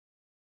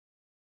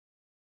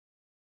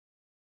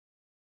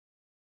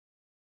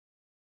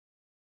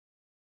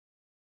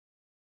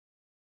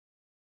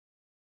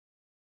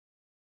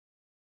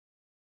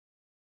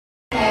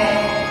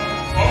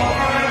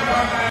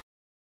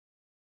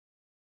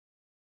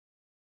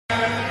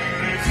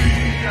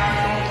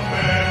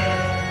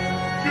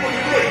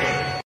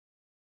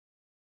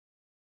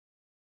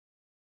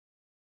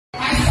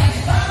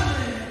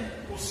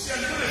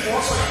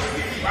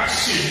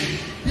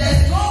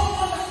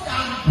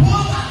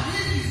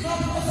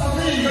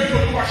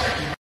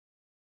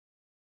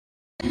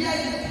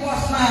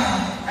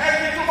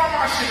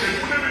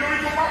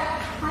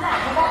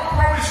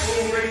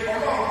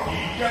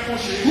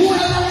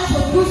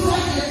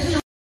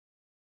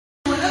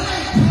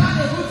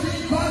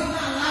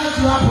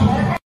to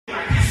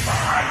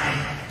happen.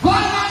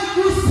 God has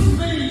used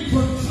me to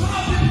draw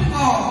people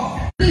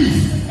out. Please.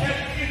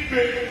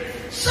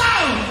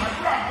 Shout.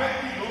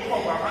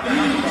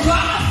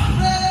 Just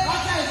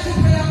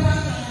pray.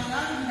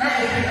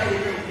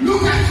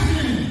 Look at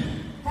me.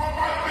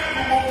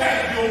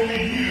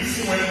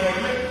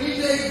 If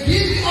they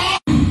give you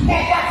all.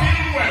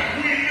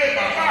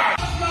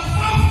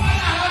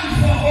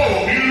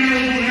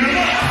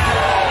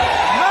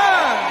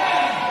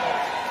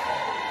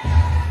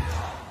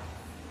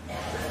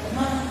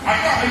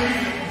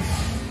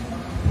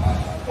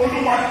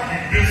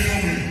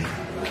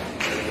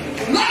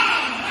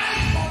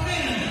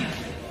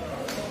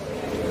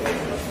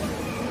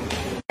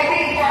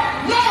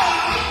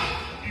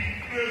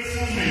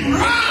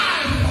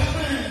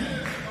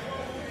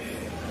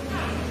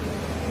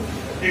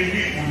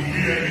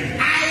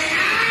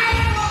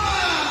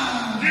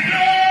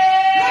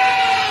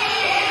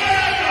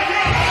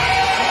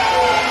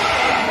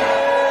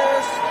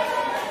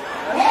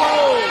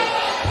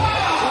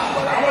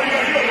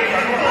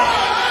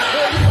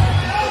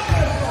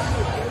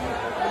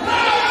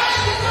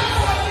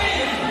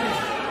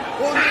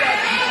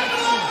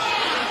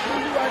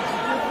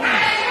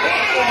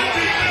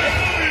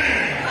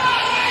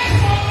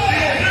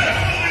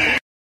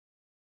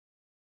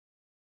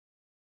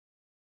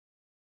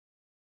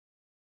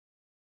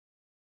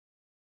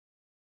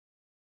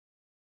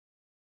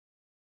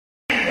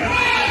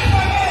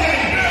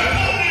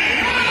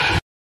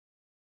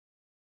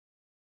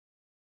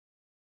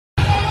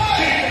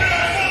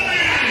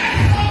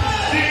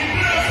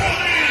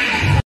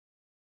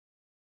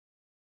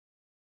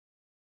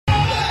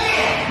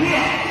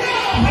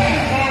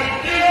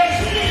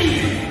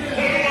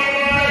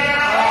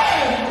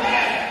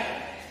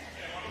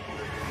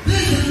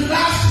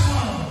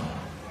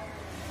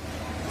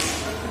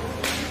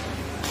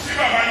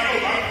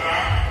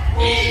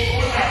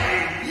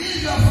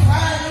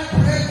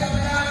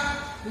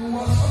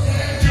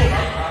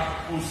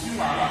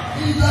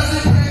 He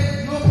doesn't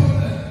pray, no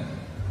problem.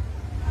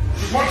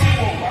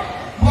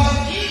 But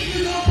if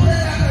you don't pray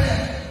that prayer,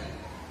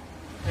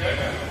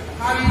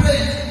 I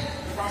pray.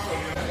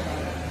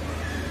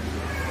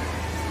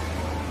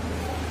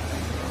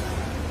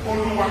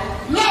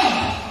 No!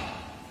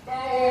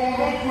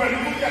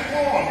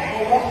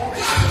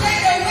 Just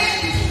take away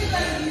the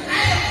children in the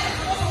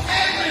eye of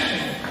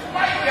heaven.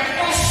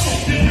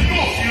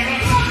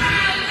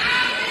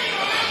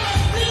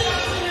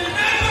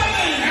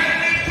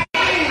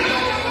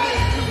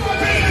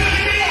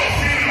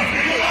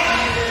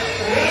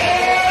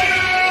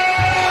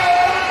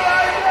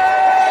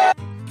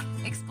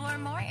 Explore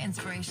more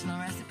inspirational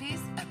recipes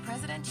at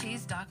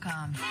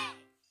PresidentCheese.com.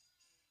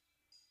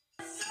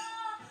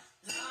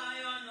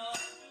 Lion of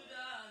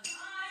Judah,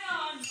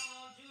 Lion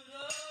of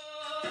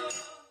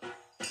Judah.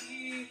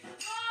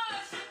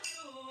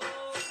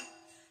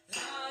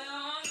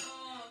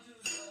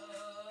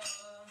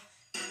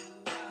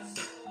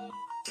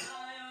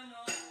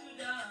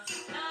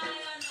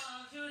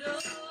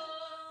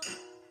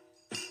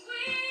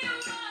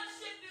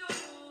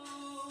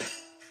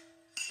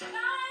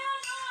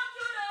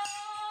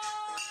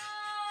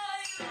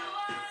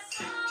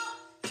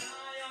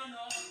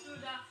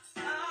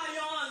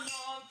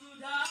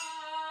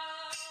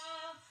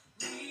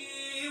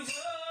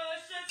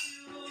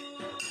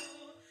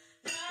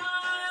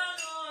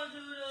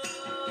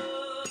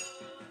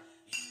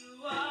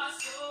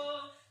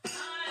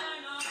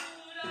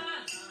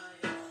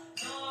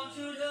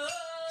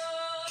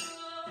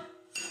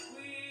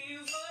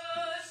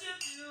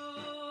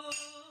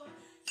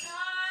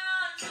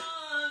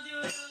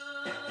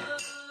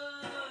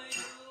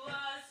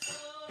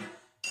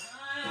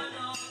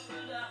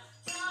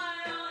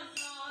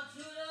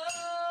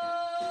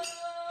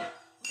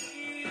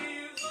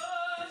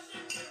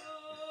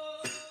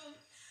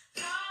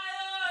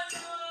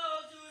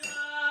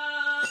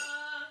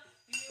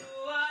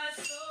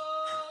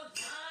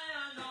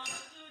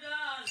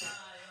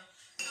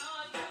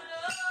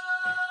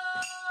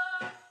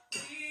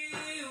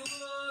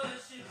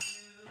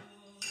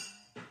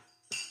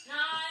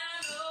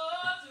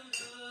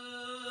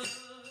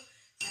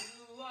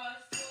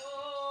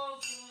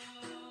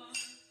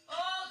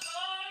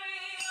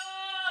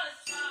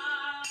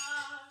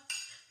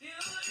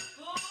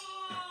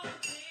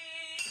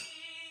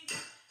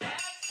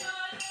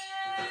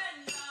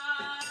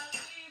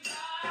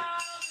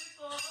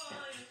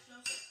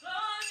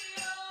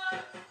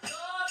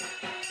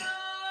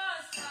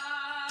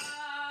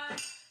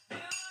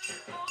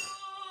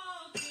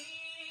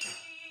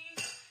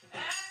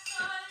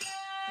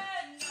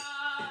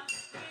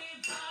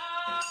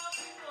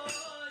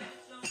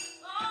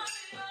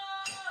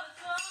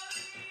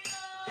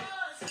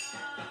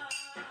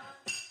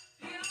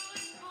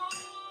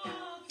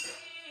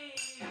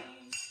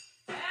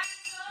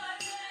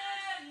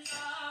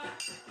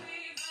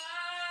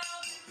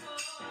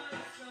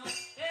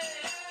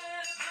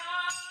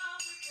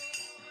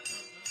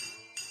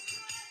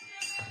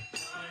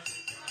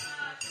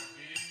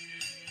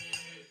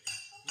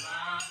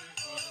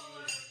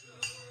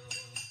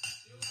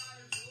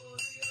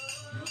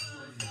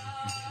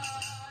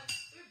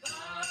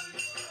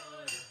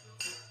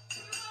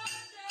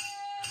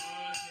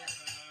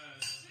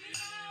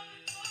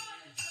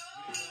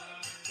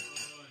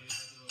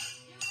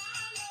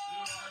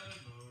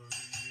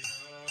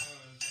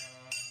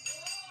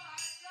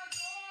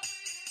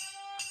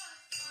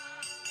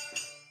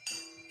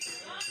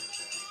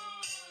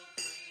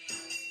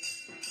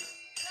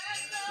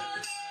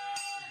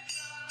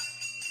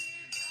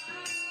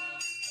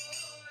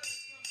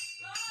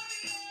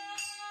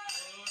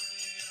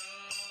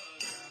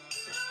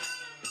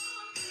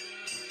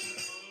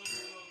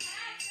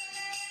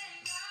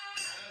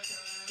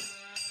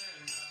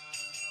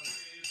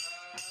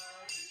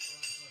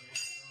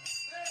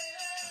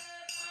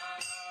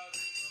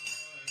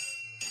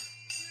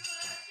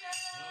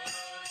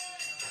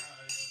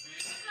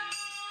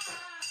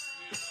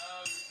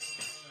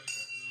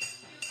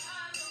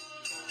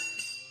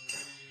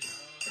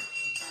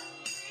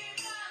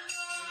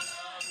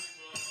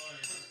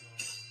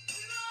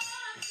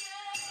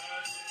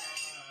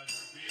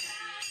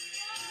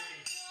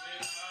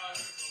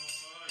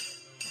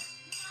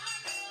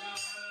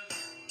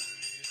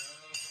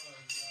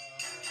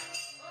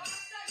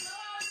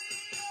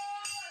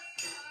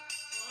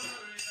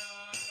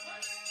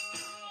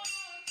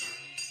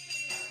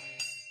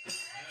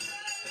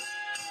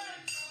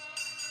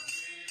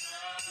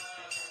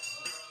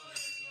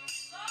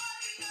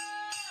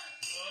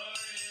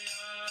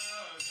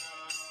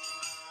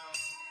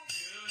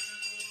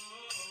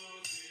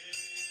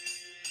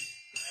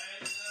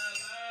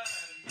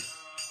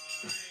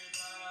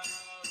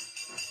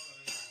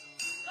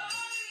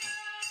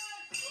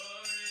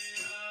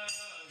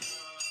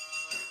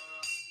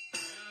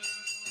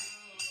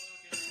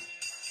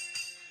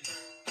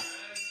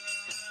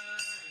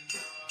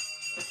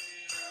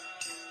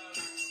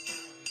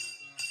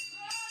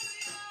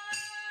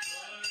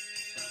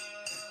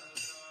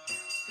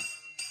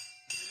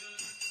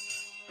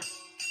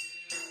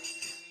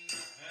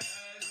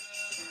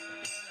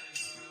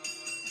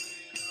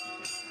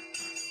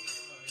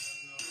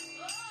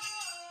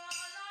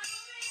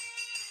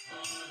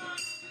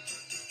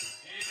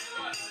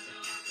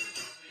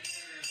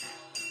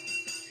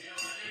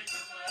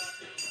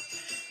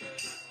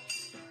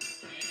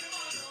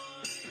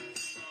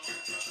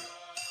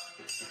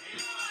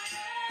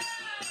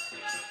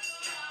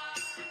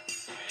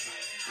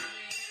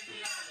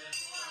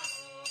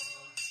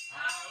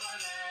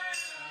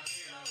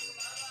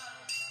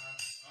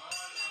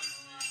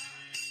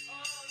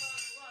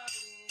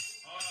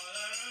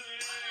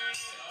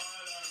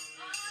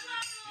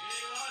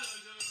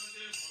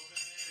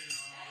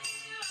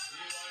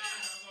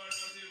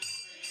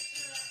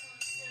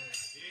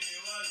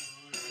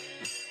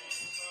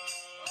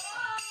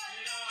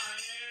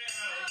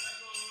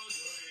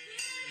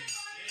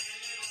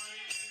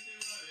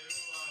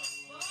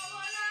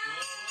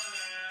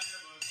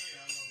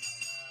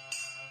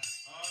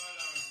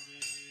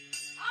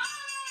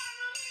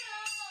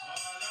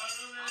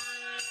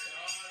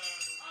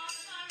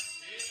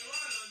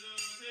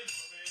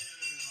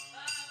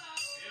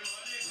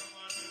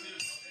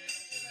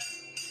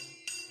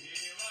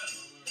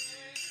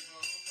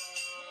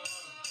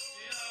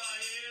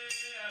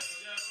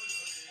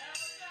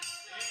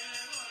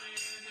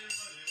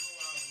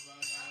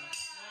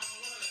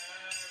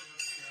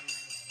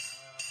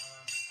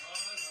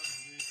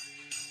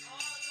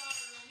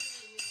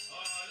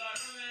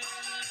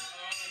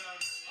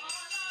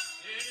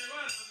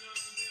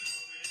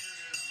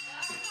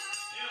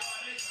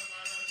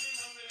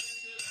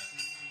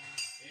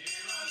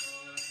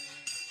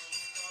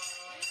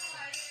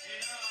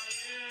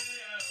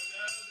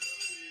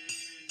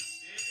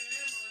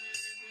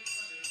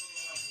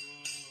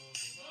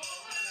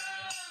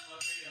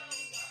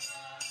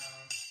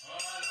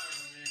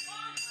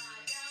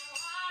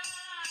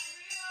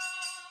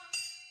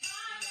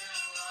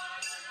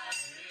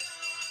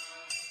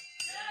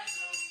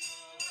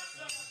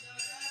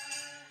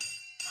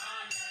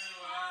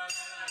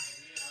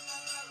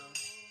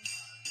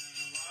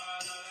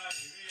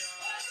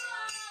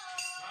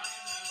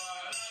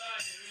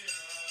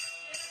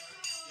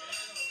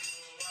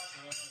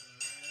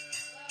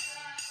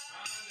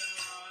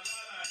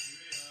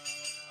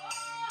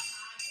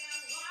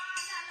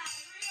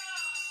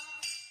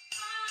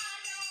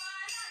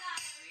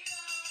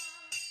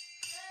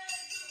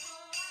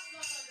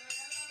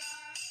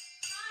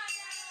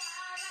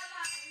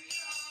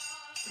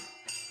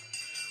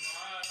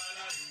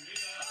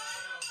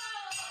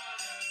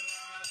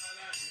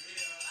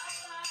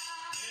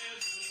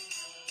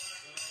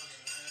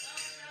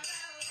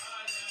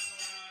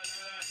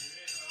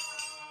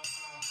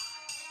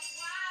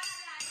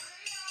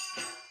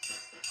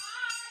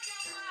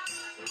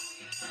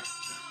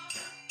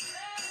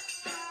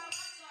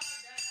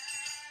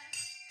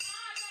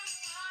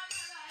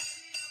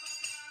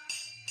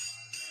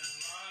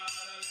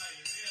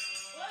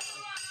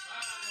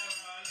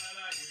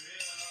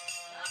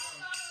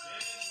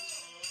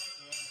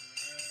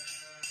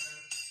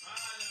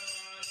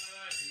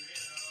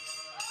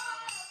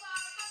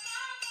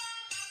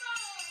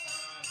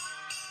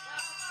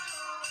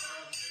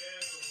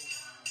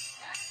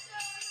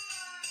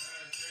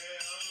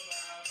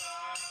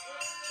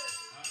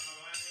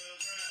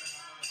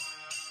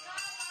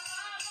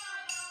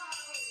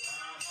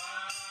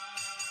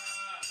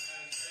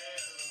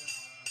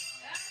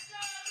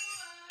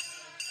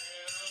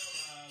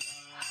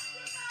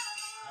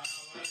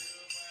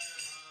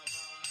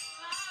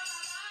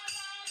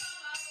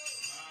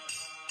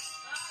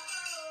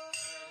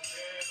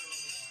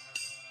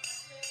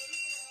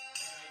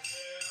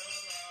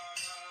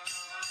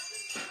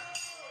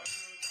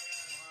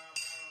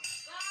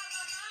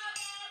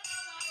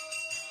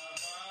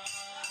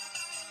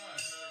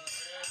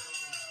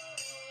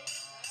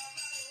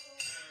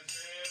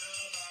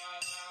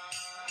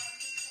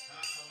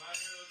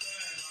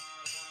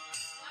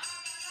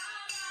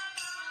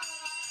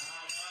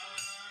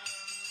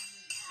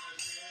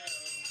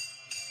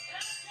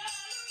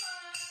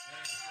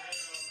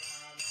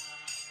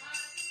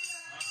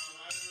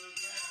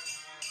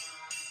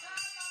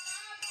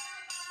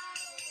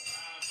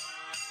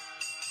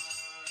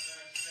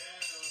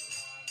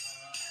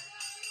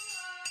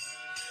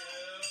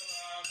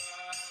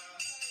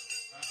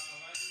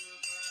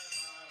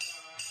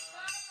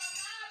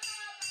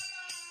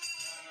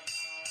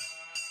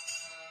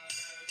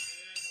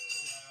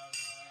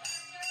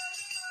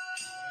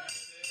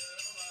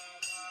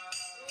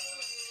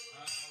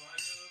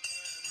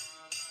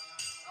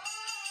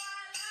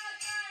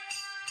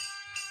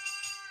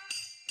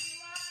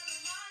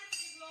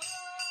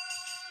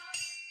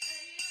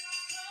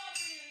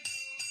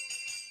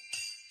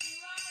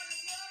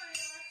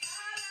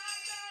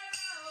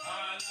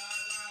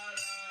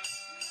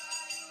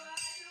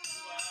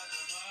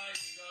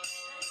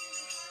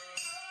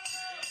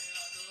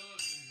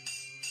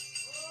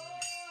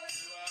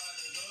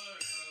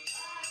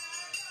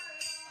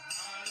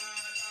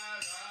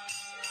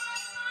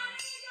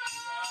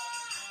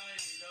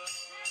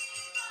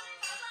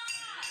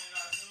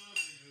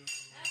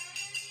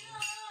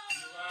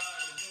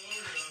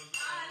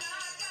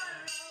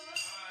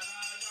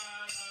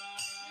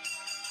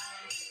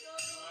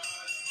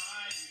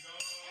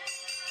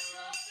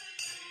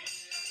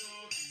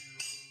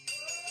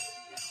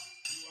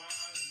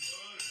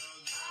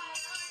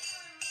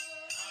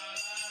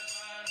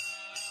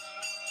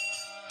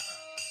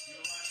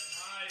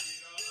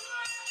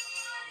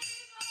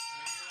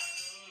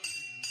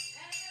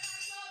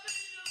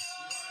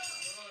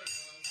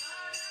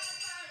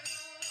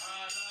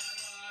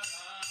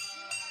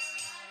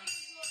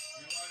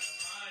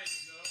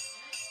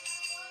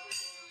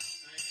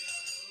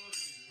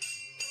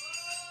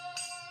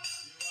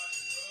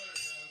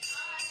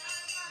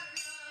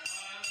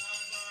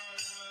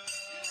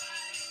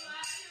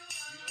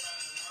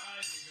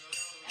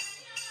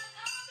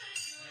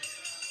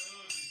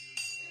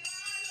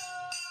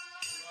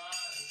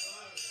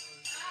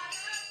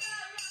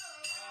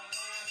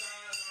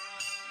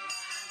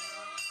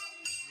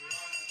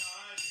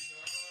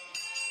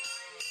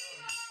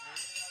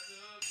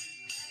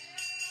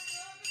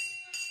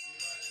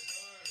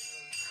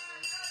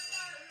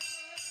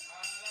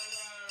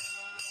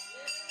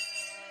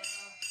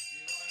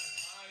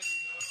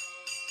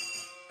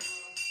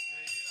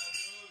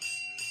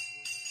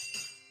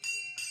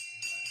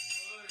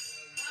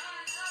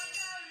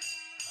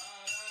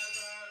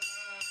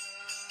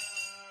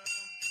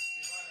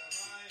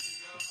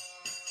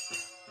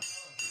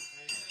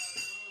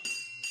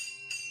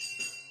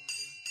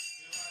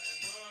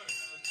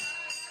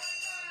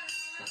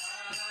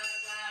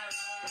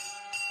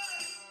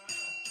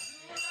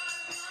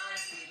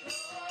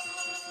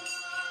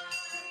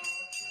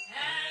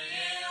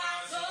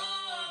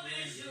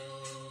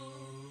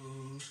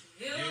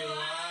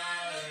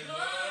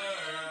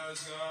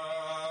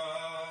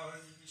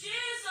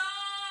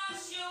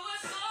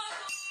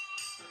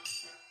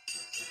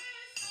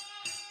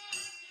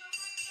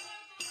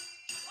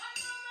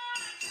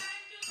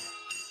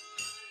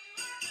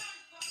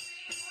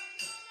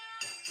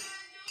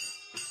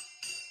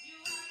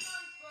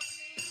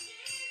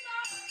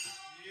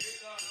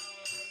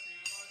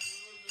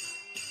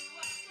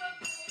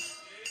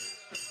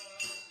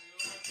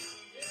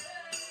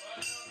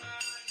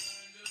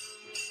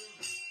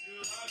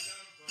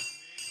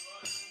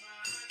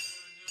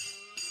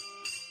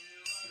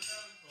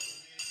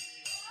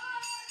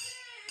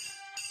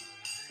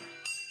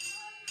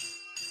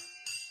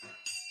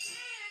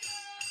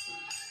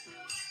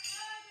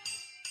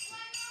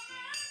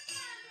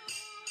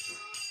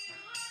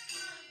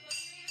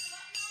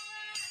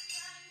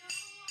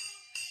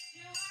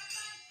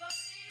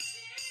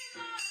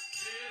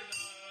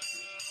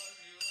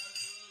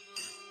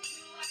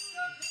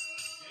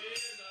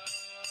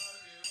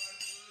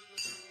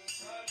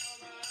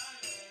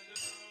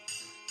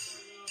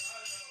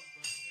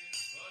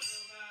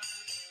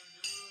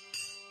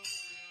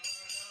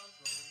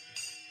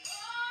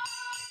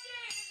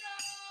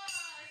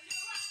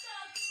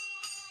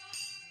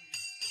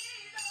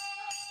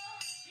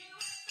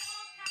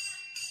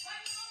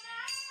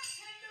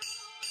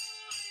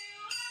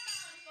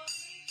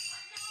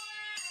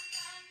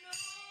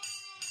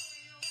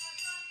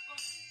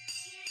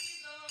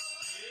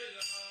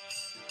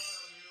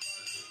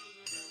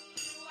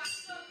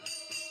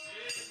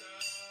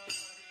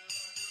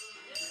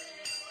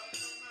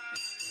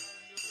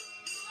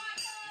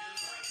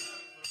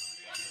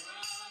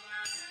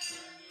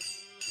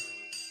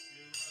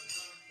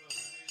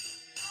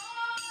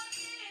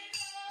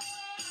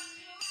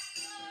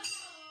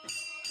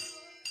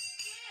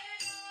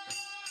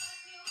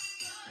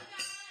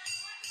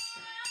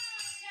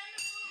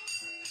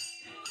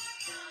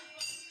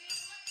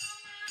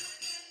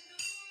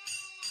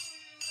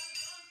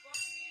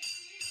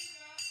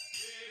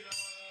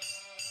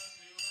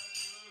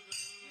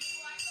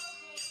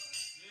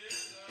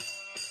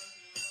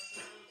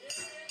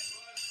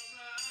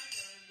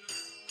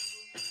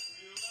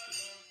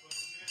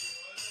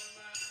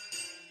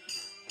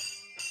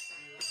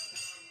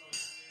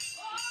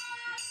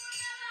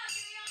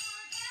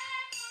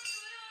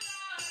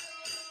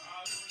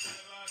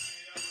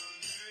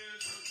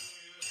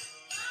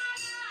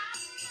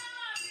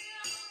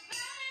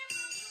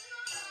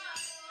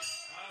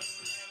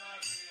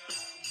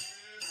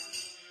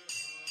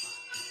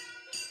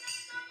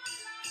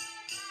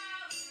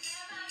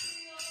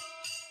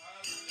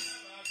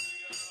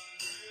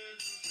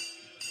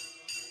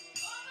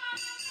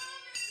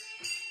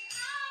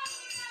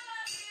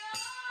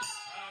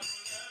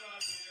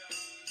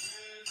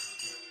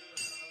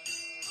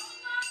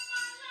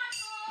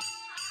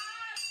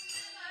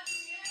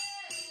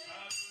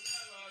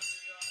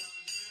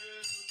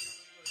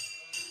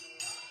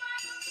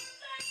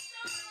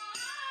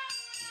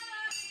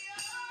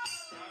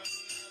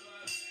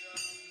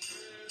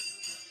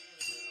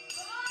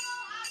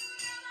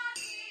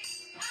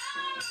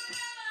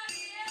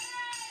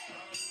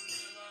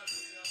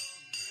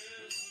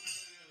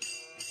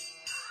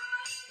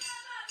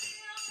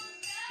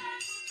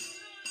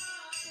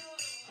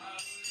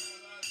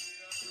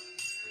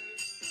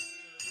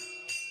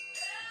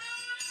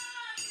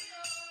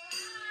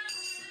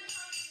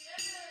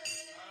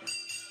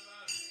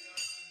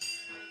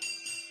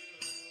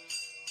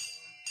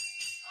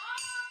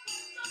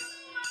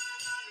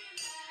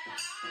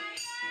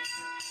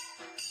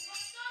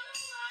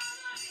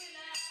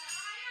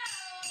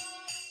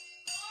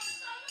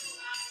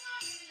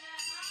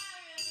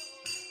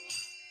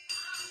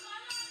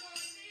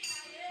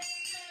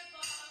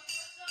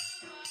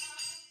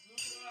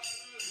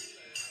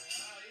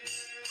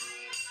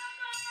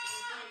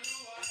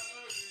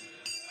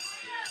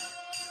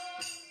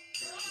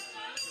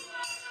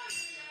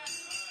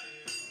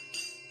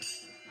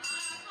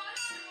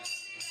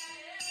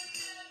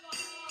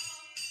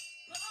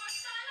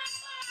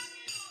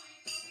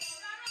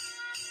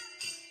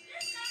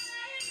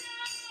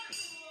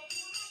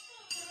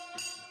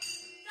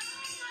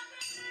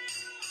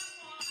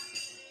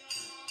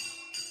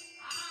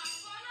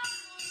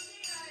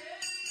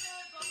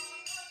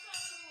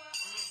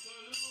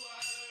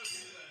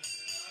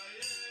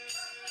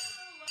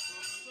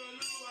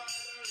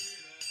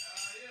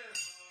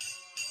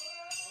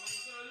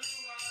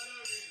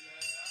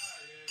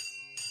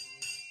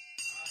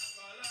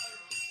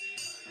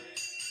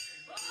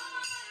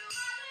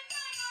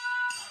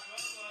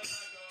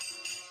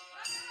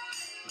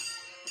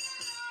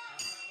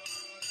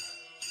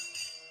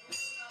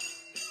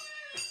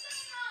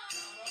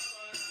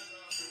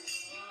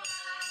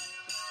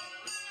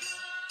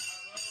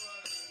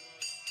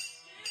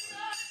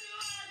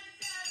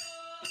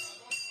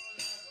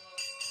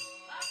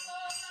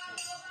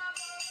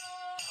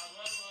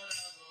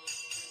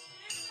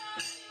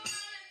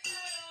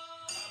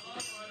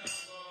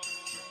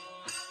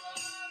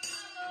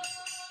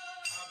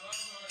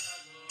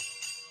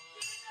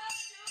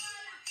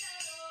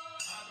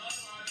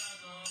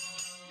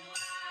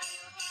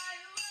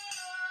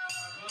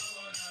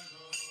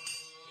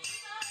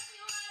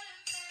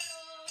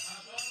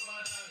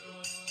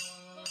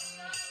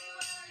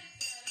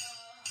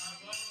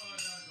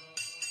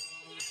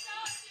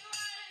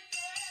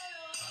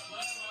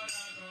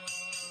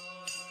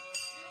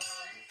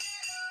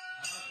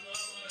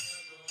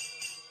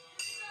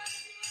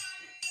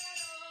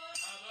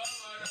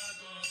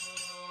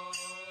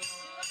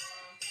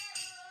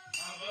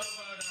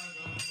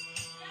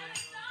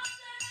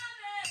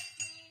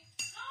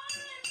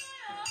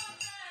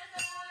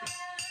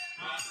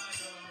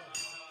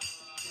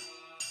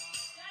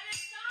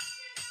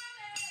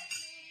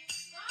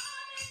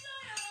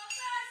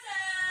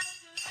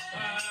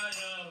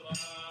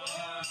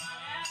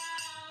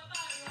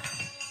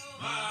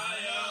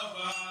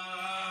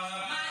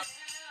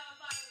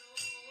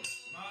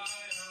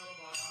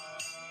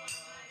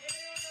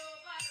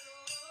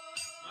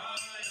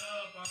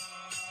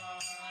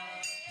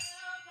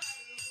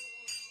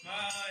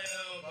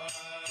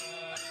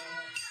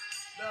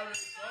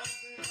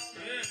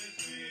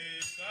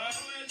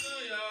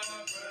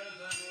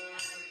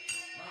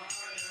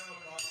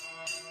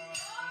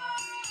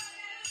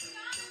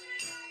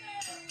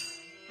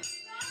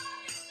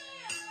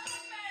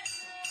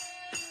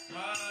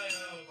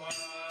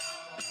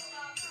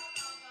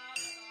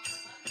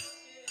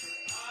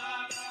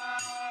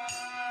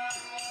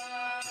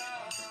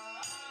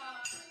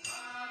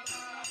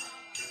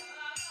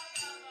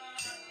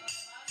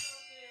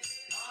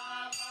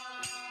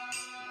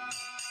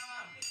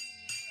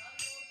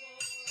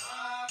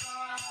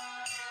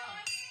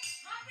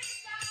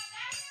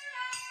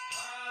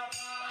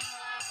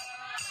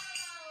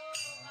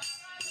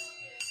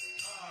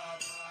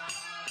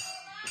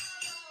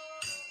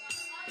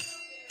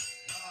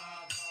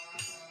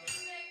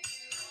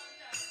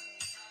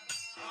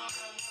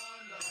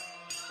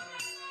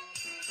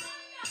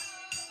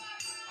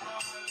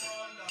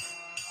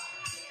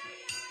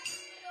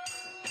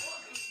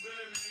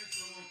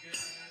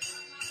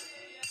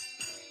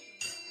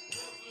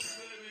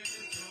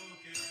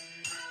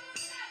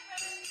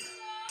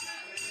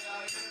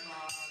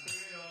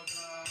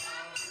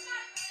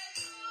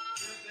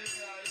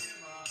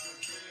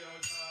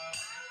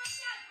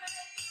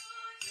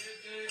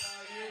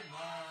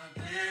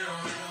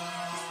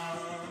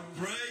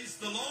 Praise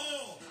the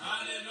Lord.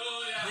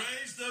 Hallelujah.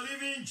 Praise the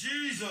living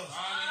Jesus.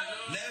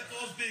 Hallelujah. Let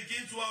us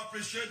begin to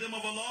appreciate the name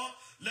of the Lord.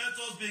 Let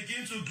us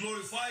begin to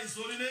glorify His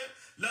holy name.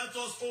 Let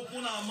us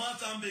open our mouth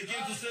and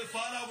begin to say,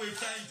 Father, we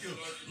thank you.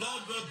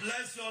 Lord, we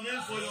bless your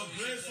name for your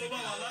grace over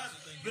our life.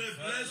 We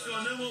bless your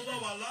name over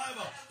our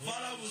life.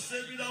 Father, we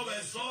say, be thou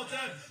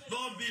exalted.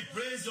 Lord, we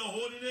praise your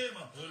holy name.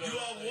 You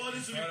are worthy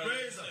to be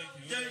praised.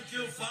 Thank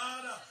you,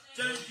 Father.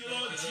 Thank you,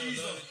 Lord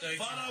Jesus.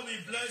 Father, we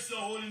bless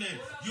your holy name.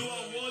 You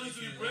are worthy to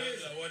be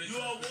praised. You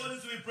are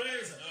worthy to be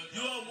praised.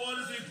 You are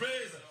worthy to be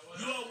praised.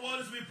 You are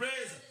worthy to be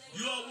praised.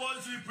 You are worthy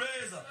to be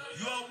praised.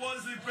 You are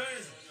worthy to be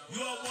praised.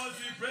 You are worthy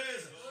to be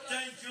praised.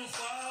 Thank you,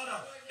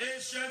 Father.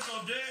 Ancient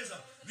of days,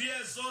 we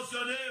exalt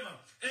your name.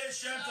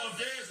 Ancient of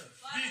days,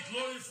 we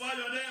glorify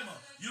your name.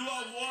 You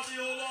are worthy,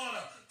 O Lord.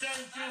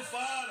 Thank you,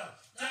 Father.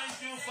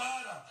 Thank you,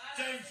 Father.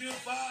 Thank you,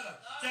 Father.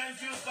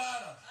 Thank you,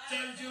 Father.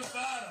 Thank you,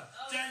 Father.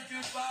 Thank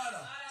you,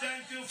 Father.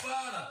 Thank you,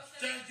 Father.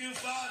 Thank you,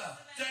 Father.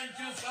 Thank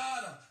you,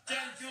 Father.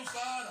 Thank you,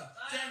 Father.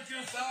 Thank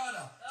you,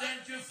 Father.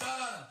 Thank you,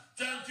 Father.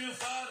 Thank you,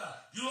 Father.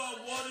 You are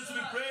worthy to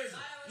be praised.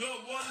 You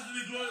are worthy to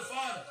be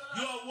glorified.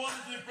 You are worthy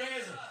to be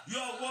praised. You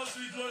are worthy to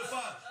be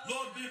glorified.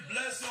 Lord, we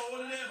bless your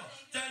holy name.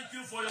 Thank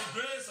you for your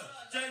grace.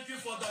 Thank you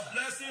for the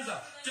blessings.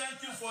 Thank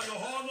you for your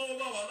honor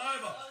over our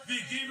life. We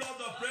give you all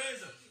the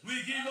praise.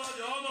 We give you all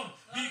the honor.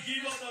 We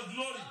give you all the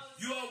glory.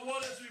 You are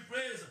worthy to be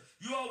praised.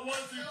 You are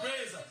worthy to be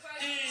praised.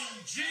 In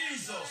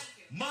Jesus'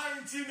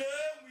 mighty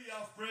name we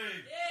have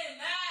prayed.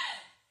 Amen.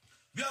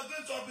 We are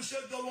going to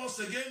appreciate God once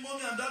again.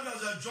 Mommy and Daddy,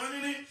 as you are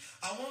joining in,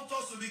 I want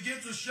us to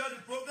begin to share the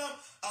program.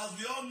 As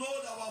we all know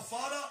that our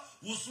Father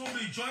will soon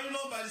be joining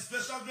us by the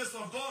special grace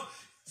of God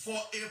for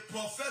a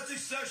prophetic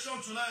session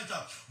tonight.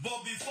 But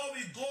before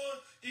we go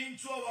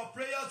into our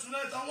prayer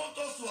tonight, I want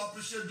us to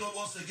appreciate God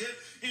once again.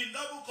 In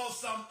the book of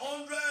Psalm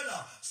 100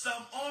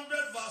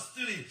 verse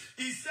 3,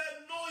 he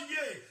said, know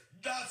ye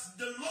that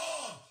the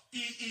Lord,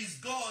 He is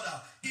God.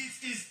 It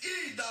is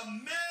He that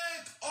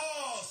make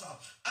us,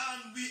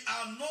 and we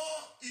are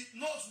not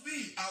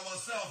we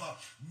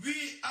ourselves.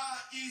 We are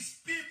His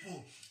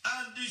people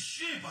and the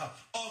sheep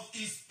of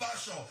His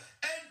pasture.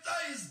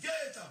 Enter His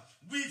gate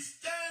with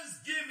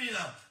thanksgiving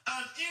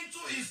and into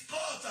His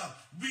court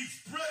with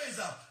praise.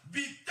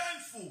 Be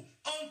thankful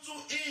unto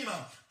Him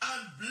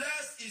and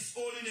bless His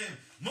holy name.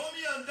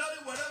 Mommy and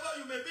Daddy, wherever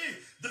you may be,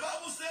 the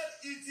Bible said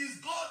it is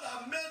God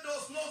that made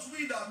us, not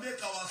we that make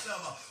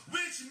ourselves.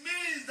 Which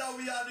means that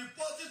we are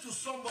reporting to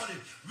somebody.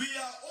 We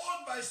are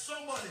owned by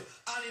somebody,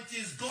 and it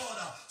is God.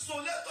 So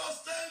let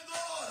us thank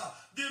God,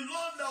 the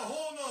Lord that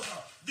owns us,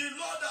 the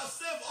Lord that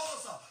saves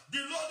us,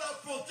 the Lord that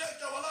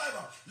protects our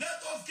life. Let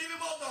us give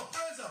Him all the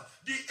praise,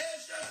 the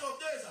ancient of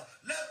days.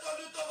 Let us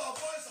lift up our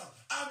voice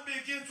and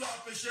begin to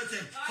appreciate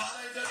Him.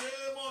 Father, in the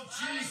name of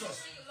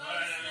Jesus,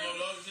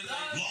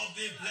 Lord,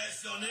 we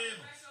bless your name.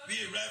 We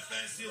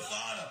reference you,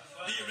 Father.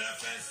 We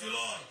reference you,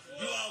 Lord.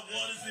 You are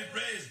worthy to be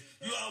praised.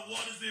 You are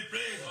worthy to be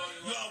praised.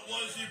 You are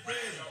worthy to be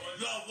praised.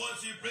 You are worthy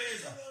to be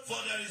praised. For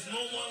there is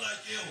no one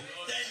like you.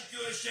 Thank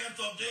you, ancient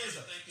of days.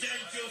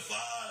 Thank you,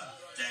 Father.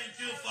 Thank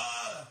you,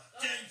 Father.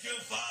 Thank you,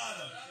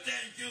 Father.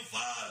 Thank you,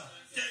 Father.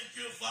 Thank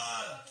you,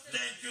 Father.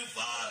 Thank you,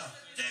 Father.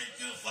 Thank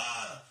you,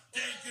 Father.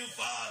 Thank you,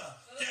 Father.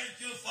 Thank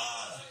you,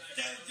 Father.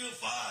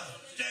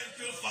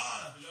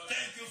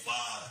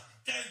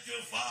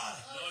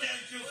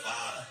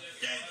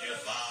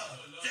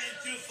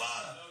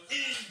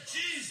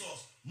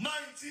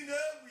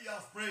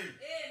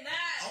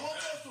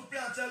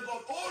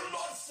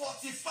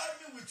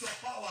 me with your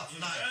power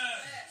tonight.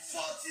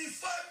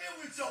 Fortify me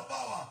with your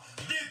power.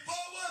 The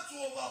power to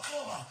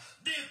overcome.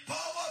 The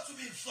power to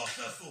be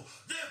successful.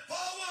 The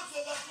power to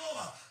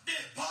overcome. The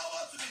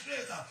power to be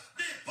greater.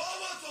 The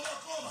power to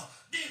overcome.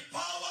 The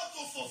power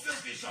to fulfill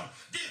vision.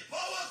 The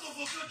power to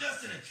fulfill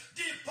destiny.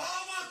 The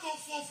power to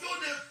fulfill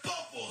the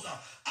purpose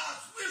at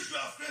which you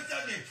have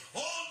created me.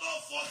 Oh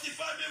Lord,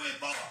 fortify me with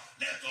power.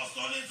 Let us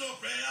turn into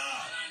prayer.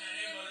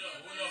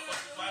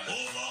 Oh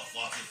Lord,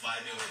 fortify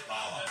me with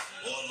power.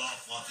 Oh Lord,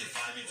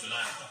 fortify me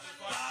tonight.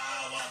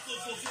 Power to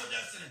fulfill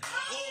destiny.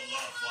 Oh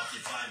Lord,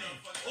 fortify me.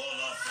 Oh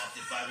Lord,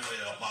 fortify me with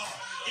your power.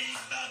 In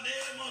the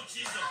name of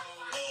Jesus.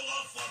 Oh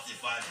Lord,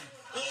 fortify me.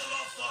 Oh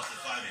Lord,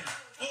 fortify me.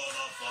 Oh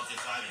Lord,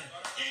 fortify me.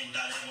 In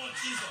the name of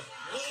Jesus.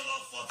 Oh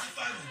Lord,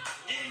 fortify me.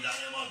 In the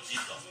name of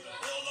Jesus.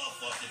 Oh Lord,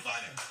 fortify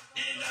me.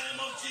 In the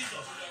name of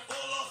Jesus.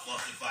 Oh Lord,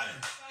 fortify me.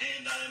 In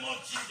the name of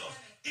Jesus.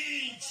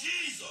 In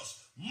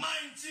Jesus'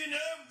 mighty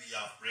name we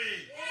have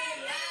prayed.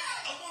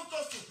 I want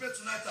us to pray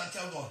tonight and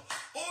tell God,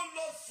 oh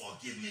Lord,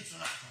 forgive me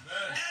tonight.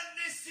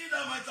 Any sin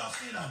I might have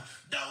sinned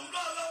that will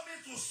not allow me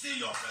to see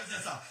your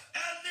presence.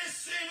 Any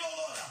sin, oh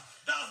Lord,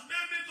 that has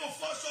made me to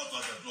fall short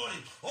of the glory.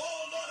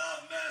 Oh Lord,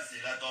 have mercy.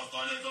 Let us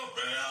turn into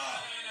prayer.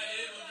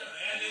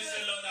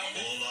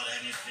 Oh Lord,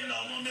 any sin that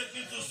will not make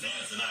me to see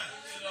you tonight.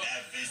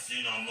 Every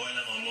sin unknowingly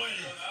and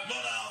unknowingly,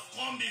 Lord, I have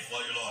come before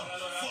you, Lord.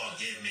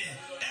 Forgive me.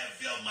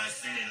 Every of my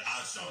sin in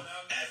action,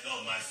 every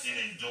of my sin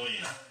in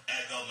doing,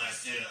 every of my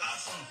sin in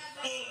action.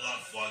 Oh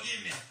Lord,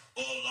 forgive me.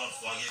 Oh Lord,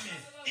 forgive me.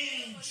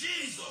 In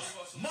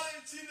Jesus'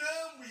 mighty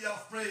name we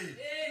have prayed.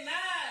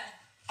 Amen.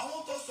 I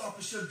want us to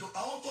appreciate God.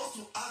 I want us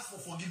to ask for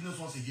forgiveness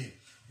once again.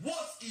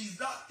 What is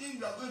that thing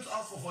we are going to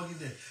ask for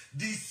forgiveness?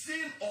 The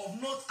sin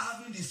of not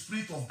having the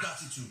spirit of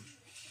gratitude.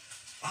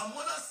 Our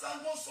mother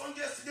sang one song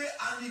yesterday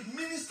and it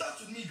ministered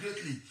to me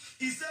greatly.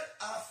 He said,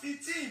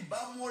 Afiti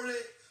Bamore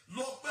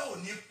Lope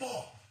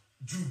Onipo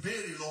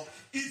Jubere Lo.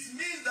 It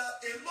means that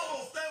a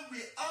lot of time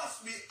we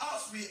ask,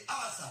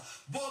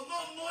 but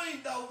not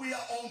knowing that we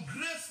are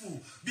ungrateful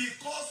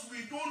because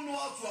we don't know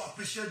how to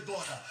appreciate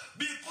God.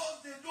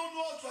 Because they don't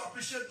know how to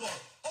appreciate God.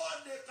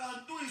 All they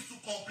can do is to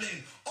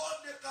complain. All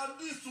they can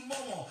do is to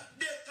murmur.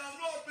 They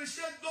cannot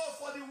appreciate God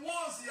for the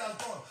ones He has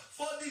done,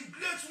 for the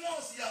great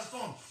ones He has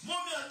done.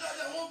 Mommy and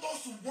Daddy, I want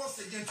us to once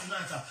again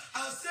tonight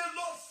and say,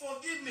 Lord,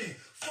 forgive me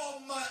for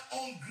my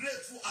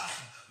ungrateful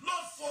act.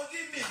 Lord,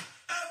 forgive me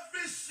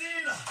every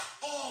sin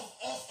of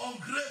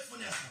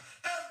ungratefulness.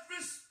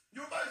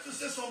 You're about to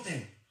say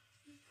something.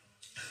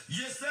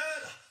 You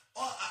said,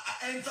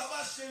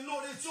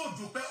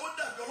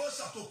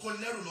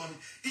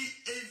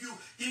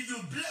 if you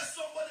bless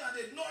somebody and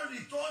they not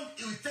return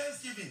with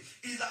thanksgiving,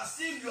 it's as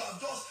if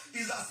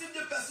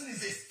the person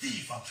is a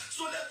thief.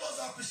 So let us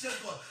appreciate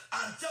God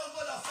and tell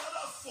God that,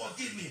 Father,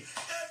 forgive me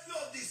every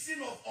of the sin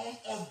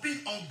of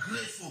being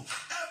ungrateful,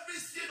 every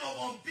sin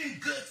of being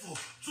grateful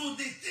to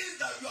the things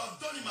that you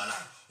have done in my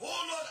life. Oh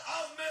Lord,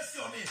 have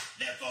mercy on me.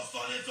 Let us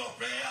turn into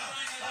prayer.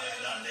 Father, in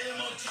the name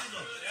of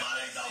Jesus.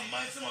 Father, in the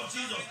mighty name of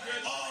Jesus.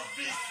 All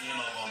this sin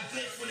of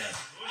ungratefulness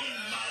in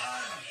my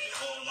life.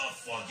 Oh Lord,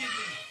 forgive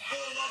me. Oh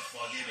Lord,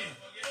 forgive me.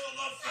 Oh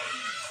Lord,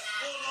 forgive me.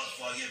 Oh Lord,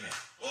 forgive me.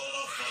 Oh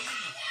Lord, forgive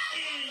me.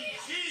 In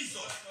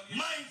Jesus'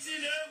 mighty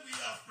name we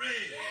have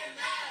prayed.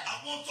 I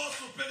want us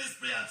to pray this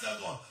prayer and tell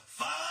God,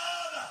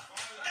 Father,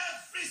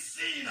 every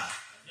sin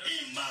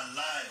in my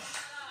life,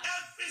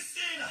 every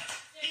sin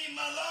in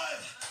my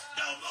life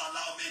that will not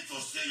allow me to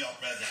see your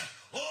presence.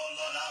 Oh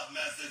Lord, have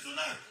mercy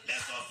tonight.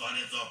 Let us turn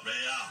into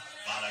prayer.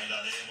 Father, in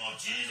the name of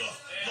Jesus,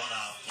 Lord,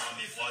 I have come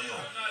before you.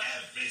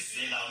 Every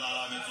sin that will not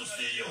allow me to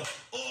see you.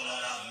 Oh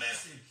Lord, have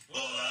mercy.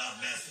 Oh Lord, have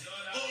mercy.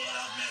 Oh Lord,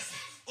 have mercy.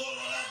 Oh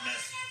Lord, have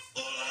mercy.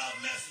 Oh Lord, have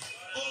mercy.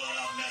 Oh Lord,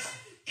 have mercy.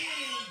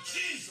 In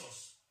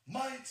Jesus'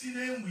 mighty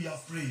name we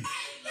have prayed.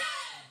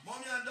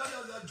 Mommy and Daddy,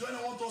 as they are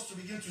joining, I want us to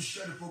begin to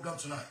share the program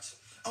tonight.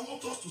 I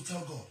want us to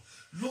tell God,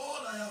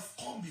 Lord, I have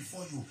come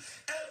before you.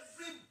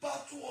 Every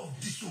battle of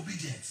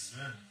disobedience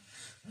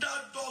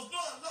that does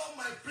not allow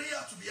my prayer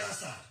to be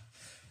answered,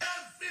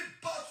 every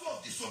battle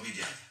of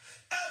disobedience,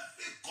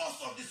 every cause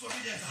of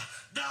disobedience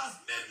that has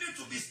made me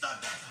to be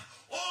stagnant,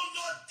 oh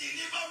Lord,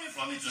 deliver me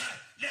from it tonight.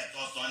 Let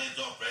us turn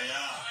into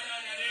prayer.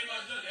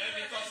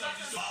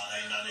 Father,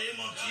 in the name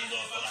of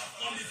Jesus, Lord, I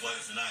come before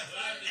you tonight.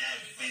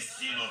 Every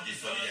sin of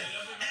disobedience,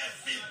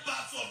 every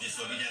battle of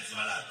disobedience in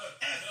my life,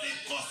 every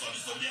cause of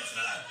disobedience in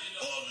my life,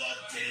 oh Lord,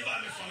 deliver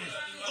me from it.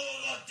 Oh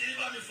Lord,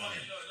 deliver me from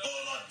it. Oh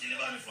Lord,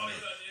 deliver me from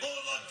it. Oh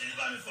Lord,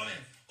 deliver me from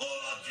it. Oh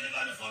Lord,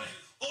 deliver me from it.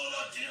 Oh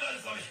Lord, deliver me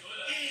from it.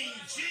 In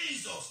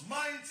Jesus'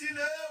 mighty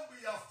name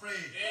we have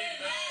prayed.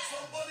 Amen.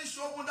 Somebody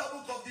should open that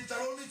book of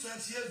Deuteronomy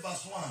 28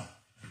 verse 1.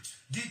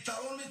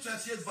 Deuteronomy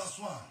 28 verse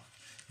 1.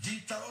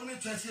 Deuteronomy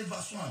 28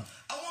 verse 1.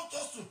 I want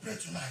us to pray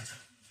tonight.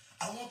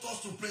 I want us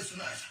to pray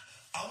tonight.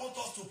 I want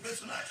us to pray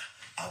tonight.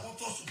 I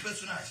want us to pray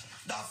tonight.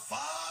 That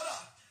Father,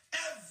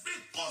 every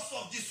cause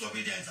of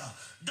disobedience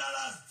that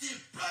has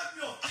deprived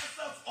me of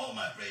answer to all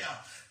my prayer,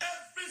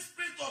 every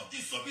spirit of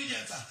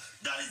disobedience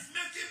that is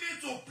making me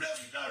to pray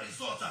without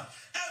result,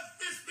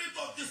 every spirit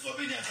of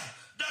disobedience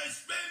that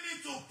is praying me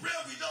to pray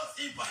without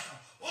impact.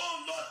 Oh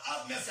Lord,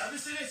 have mercy. Have you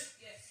seen it?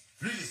 Yes.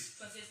 Read it.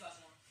 28 verse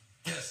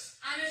 1. Yes.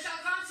 And it shall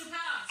come to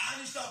pass. And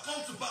it shall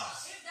come to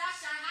pass. If thou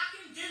shalt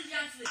hearken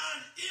diligently.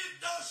 And if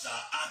thou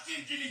shalt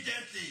hearken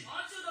diligently.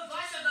 Unto the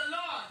voice of the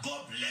Lord.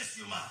 God bless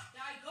you, man.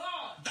 Thy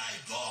God. Thy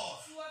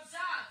God. To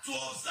observe. To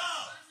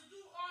observe. And to do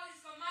all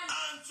his commandments.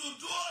 And to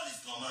do all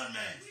his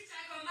commandments. Which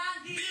I command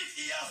thee. Which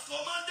he has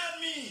commanded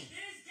me.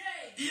 This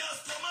day. He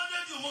has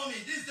commanded you, mommy,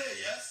 this day,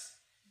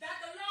 yes? That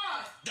the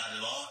Lord. That the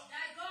Lord.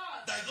 Thy God.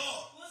 Thy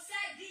God. Will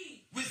set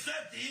thee. We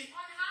set thee.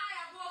 On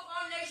high above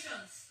all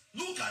nations.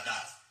 Look at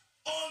that.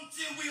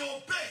 Until we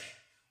obey,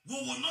 we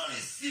will not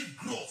receive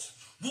growth.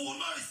 We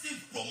will not receive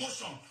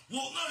promotion. We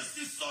will not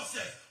receive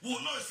success. We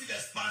will not receive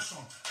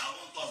expansion. I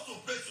want us to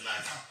pray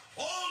tonight.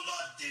 Oh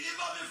Lord,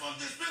 deliver me from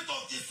the spirit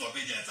of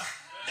disobedience.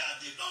 That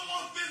they don't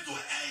want me to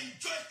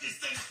enjoy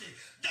Christianity.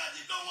 That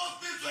they don't want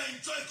me to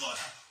enjoy God.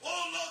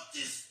 Oh Lord,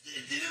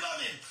 deliver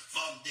me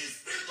from the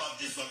spirit of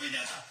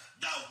disobedience.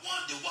 That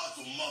want the world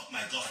to mock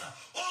my God.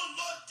 Oh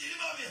Lord,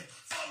 deliver me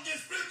from the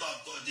spirit of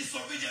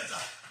disobedience.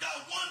 That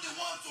want the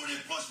world to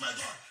reproach my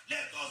God.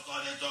 Let us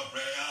turn into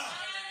prayer.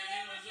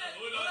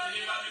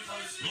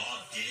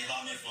 Lord, deliver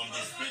me from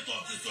the spirit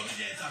of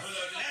disobedience.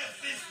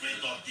 Every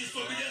spirit of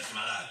disobedience in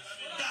my life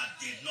that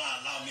did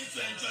not allow me to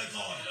enjoy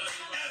God.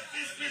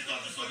 Every spirit of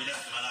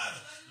disobedience in my life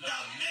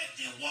that made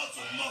the world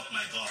to mock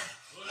my God.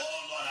 Oh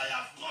Lord, I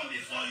have come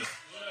before you.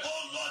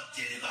 Oh Lord,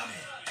 deliver me.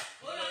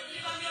 Oh Lord,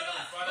 deliver me,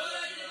 Lord. Oh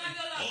Lord, deliver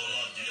me, Lord. Oh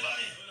Lord, deliver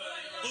me.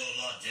 Oh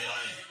Lord, deliver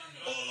me.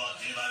 Oh Lord,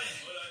 deliver me.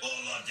 Oh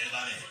Lord, deliver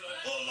me.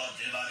 Oh Lord,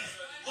 deliver me.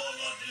 Oh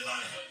Lord, deliver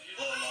me.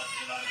 Oh Lord,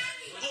 deliver me.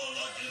 Oh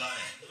Lord, deliver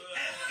me.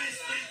 Every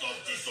spirit of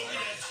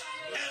disobedience.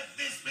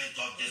 Every spirit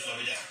of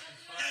disobedience.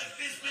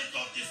 Every spirit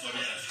of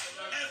disobedience.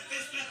 Every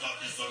spirit of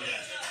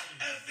disobedience.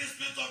 Every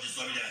spirit of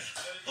disobedience.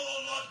 Oh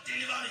Lord,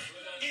 deliver me.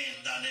 In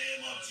the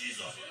name of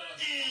Jesus.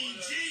 In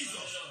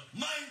Jesus'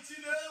 mighty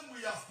name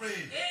we have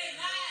prayed.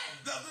 Amen.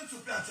 We are going to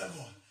pray and tell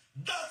God,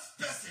 that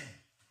person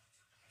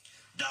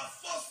that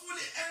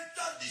forcefully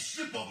entered the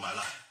ship of my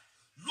life,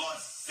 Lord,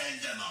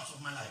 send them out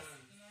of my life.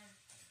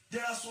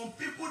 There are some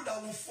people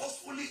that will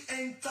forcefully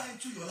enter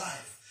into your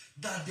life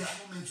that they are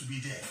not meant to be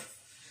there.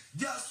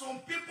 There are some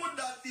people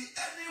that the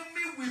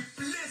enemy will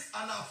place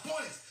and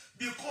appoint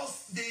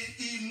because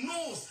he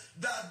knows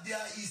that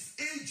there is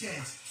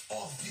agents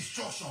of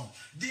destruction.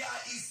 There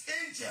is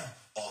agent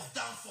of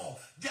downfall.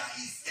 There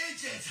is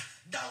agent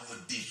that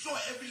will destroy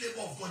every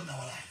labor of God in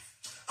our life.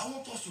 I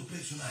want us to pray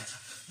tonight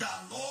that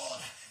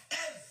Lord,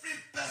 every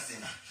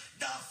person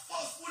that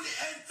forcefully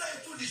enter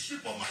into the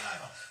ship of my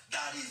life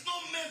that is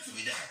not meant to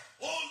be there,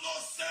 oh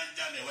Lord, send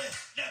them away.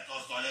 Let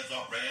us turn it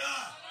to prayer.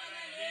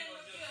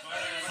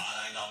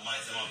 Father, in the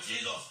mighty name of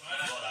Jesus,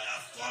 Lord, I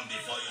have come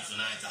before you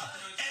tonight.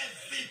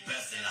 Every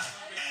person,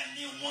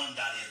 anyone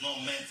that is not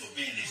meant to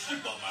be in the ship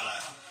of my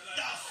life,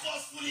 that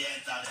forcefully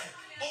entered it,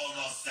 oh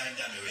Lord, send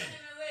them away.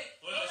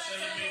 Oh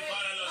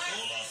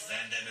Lord,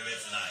 send them away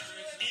tonight.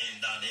 In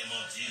the name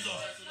of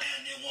Jesus,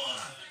 anyone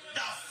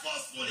that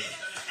forcefully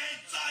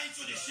enter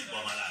into the ship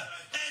of my life,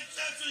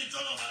 enter into the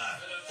throne of my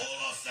life, oh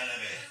Lord, send them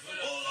away.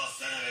 Oh Lord,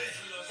 send them away.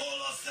 Oh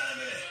Lord, send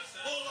them away.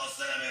 Oh Lord,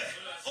 send them away.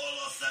 Oh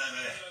Lord, send them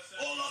away.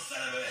 Oh Lord,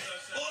 send them away.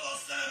 Oh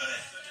Lord, send them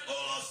away. Oh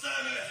Lord, send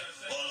them away.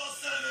 Oh Lord,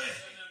 send them away.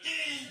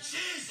 In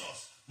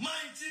Jesus'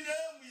 mighty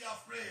name we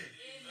have prayed.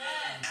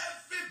 Amen.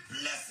 Every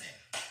blessing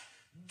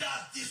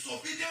that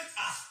disobedience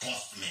has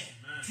cost me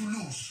to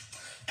lose,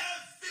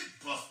 every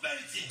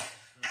prosperity,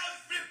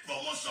 every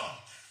promotion,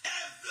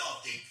 every of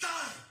the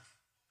time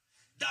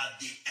that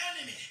the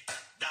enemy,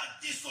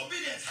 that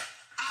disobedience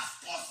has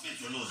cost me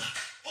to lose,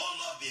 oh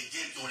Lord,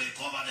 begin to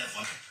recover them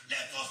for me.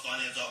 Let us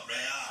turn into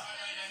prayer.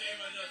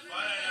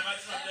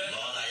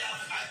 Lord,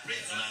 I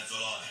pray tonight,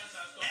 oh Lord,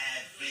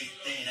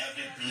 everything,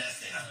 every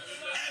blessing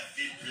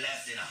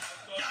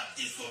that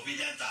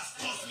disobedience has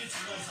cost me to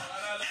lose,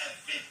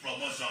 every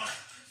promotion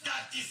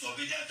that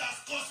disobedience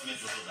has cost me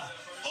to lose,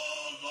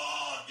 oh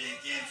Lord,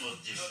 begin to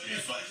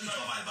destroy it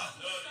for my back.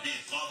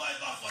 Recover it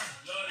back for me.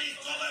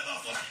 Recover it back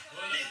for me.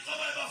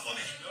 Recover it back for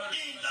me.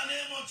 In the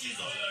name of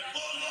Jesus.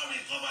 Oh Lord,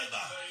 recover it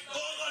back.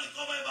 Oh Lord,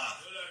 recover it back.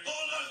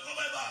 Oh Lord,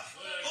 recover it back.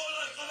 Oh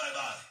Lord, recover it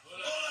back.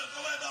 Oh Lord,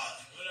 recover it back.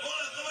 Oh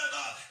Lord, recover it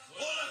back.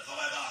 Oh Lord,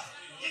 recover it back.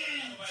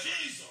 In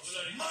Jesus'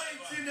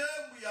 mighty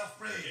name we have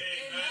prayed.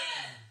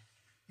 Amen.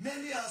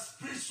 Many have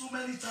prayed so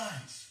many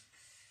times,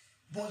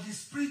 but the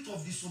spirit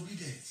of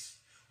disobedience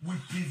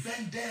will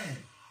prevent them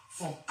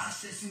from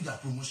accessing their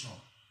promotion.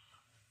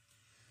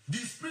 The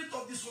spirit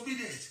of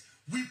disobedience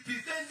will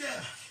prevent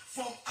them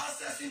from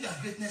accessing their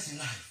greatness in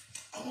life.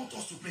 I want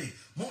us to pray.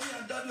 Mommy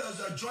and daddy, as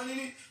you are joining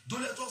me,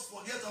 don't let us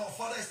forget our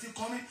Father is still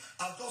coming.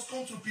 I've just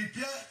come to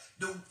prepare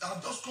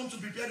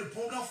the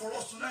program for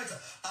us tonight.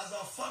 As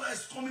our Father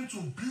is coming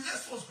to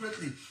bless us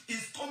greatly.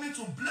 He's coming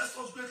to bless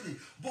us greatly.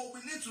 But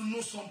we need to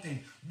know something.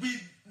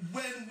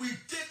 When we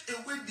take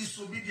away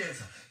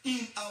disobedience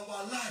in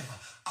our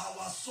life,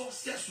 our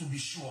success will be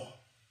sure.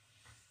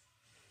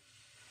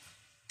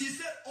 He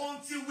said,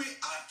 until we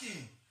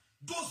hearken,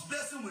 those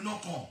blessings will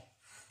not come.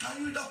 Can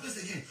you read that place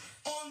again?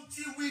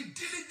 Until we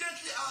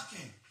diligently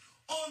hearken,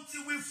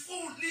 until we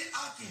fully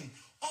hearken,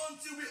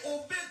 until we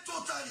obey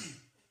totally.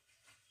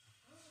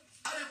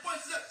 At the point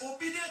that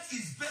obedience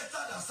is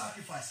better than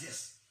sacrifice,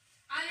 yes.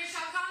 And it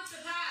shall come to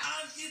pass.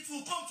 And it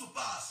will come to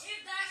pass. If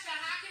thou shalt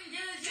hearken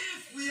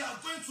diligently. If we are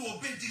going to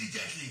obey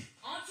diligently.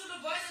 Unto the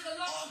voice of the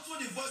Lord. Unto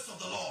the voice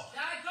of the Lord.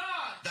 Thy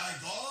God. Thy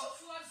God.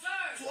 To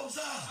observe. To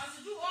observe. And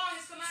to do all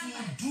his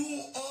commandments. To do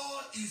all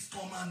his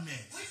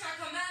commandments. Which I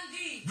command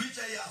thee. Which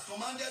he has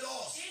commanded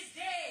us. This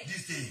day.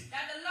 This day.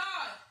 That the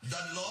Lord.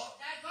 That the Lord.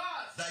 Thy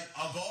God. Thy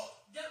our God.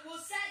 That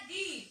will set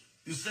thee.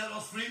 You set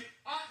us free.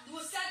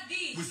 Will set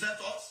thee. We set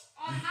us.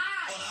 On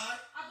high. On high.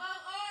 Above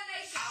all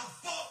nations.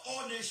 Above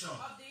all nations.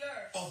 Of the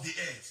earth. Of the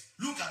earth.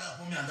 Look at that,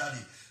 mommy and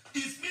daddy.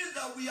 It means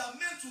that we are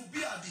meant to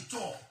be at the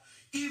top.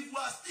 If we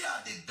are still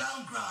at the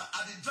down ground,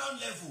 at the down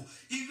level,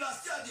 if we are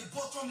still at the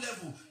bottom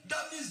level,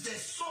 that means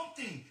there's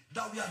something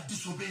that we are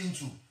disobeying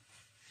to.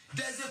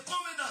 There's a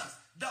covenant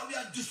that we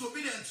are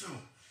disobedient to.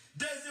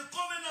 There's a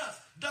covenant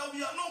that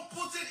we are not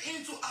putting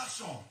into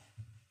action.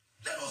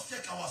 Let us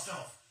check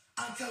ourselves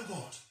and tell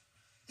God.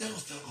 Let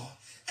us tell God.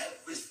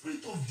 Every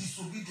spirit of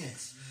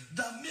disobedience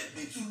that made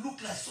me to look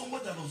like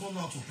someone that does not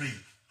know how to pray.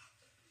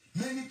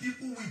 Many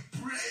people will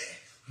pray,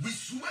 we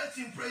sweat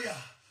in prayer,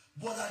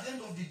 but at the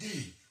end of the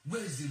day,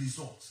 where is the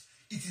result?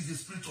 It is the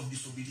spirit of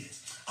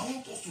disobedience. I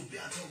want us to pray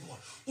and tell God,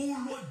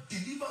 oh Lord,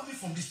 deliver me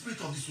from the spirit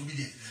of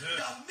disobedience.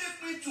 That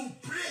make me to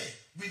pray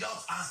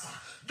without answer.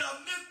 That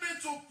make me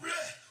to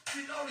pray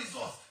without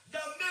result.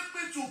 That make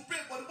me to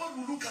pray, but God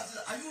will look at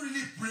it. Are you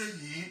really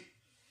praying?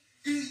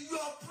 You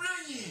are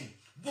praying,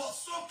 but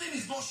something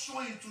is not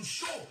showing to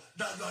show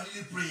that you are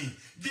really praying.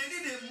 They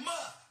need a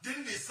mark. They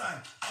need a sign.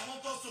 I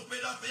want us to pray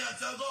that prayer and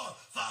tell God,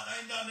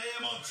 Father, in the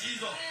name of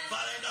Jesus,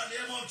 Father, in the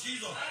name of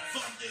Jesus,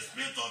 from the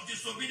spirit of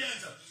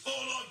disobedience, oh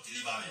Lord,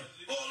 deliver me.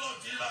 Oh Lord,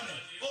 deliver me.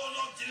 Oh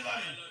Lord, deliver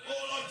me.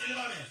 Oh Lord,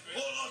 deliver me.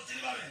 Oh Lord,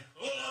 deliver me.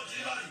 Oh Lord,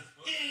 deliver me.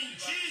 In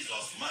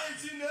Jesus'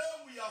 mighty name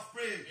we have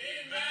prayed.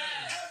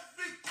 Amen.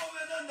 Every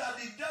covenant that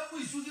the devil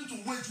is using to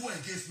wage war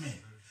against me,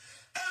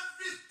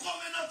 every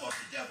covenant of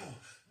the devil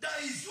that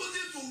is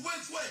using to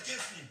wage war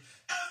against me,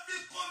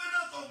 every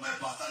covenant of my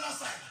paternal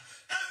side,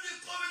 every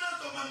covenant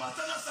of my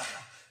maternal side,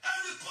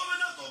 every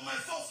covenant of my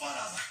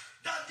forefathers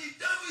that the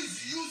devil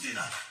is using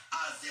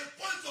as a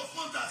point of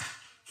contact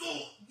to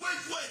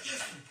wage war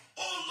against me.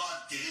 Oh Lord,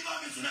 deliver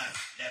me tonight.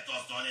 Let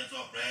us turn into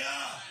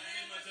prayer.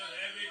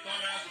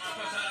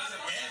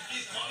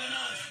 Every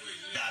covenant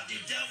that the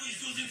devil is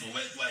using to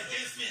wage war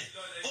against me.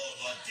 Oh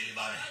Lord,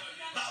 deliver me.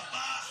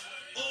 Baba.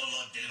 Oh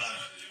Lord, deliver me.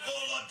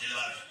 Oh Lord,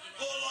 deliver me.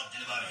 Oh Lord,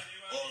 deliver me.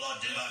 Oh Lord,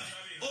 deliver me.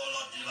 Oh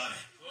Lord, deliver me.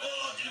 Oh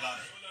Lord, deliver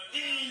me.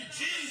 In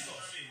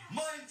Jesus'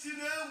 mighty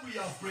name we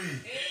have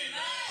prayed.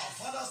 Amen. Our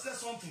Father said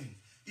something.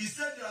 He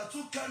said there are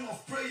two kinds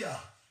of prayer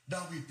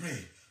that we pray.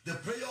 The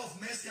prayer of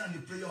mercy and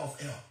the prayer of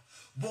help.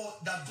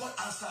 But that God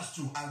answers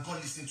to and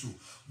God listens to.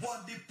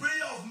 But the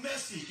prayer of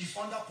mercy is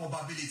under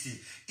probability.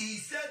 He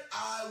said,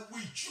 I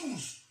will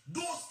choose.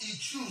 Those he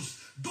choose.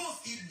 Those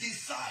he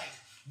decide.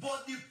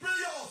 But the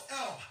prayer of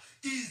help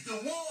is the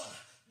one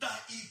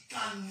that he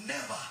can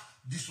never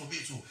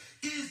disobey to.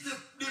 Is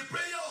the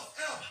prayer of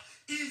help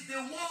is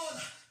the one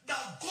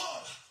that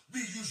God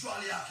will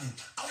usually hearken.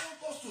 I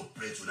want us to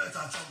pray tonight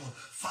and tell God,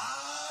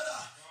 Father,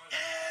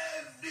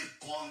 every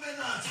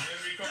covenant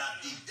that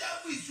the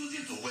devil is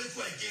using to wage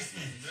war against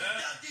me,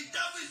 that the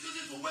devil is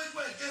using to wage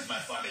war against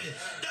my family,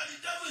 that the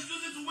devil is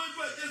using to wage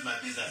war against my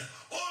business,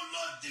 oh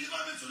Lord,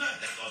 deliver me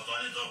tonight. Let us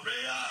turn into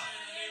prayer.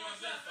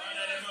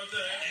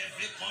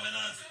 Every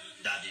covenant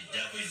that the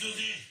devil is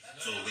using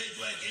to wage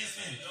war against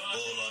me,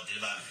 oh Lord,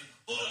 deliver me.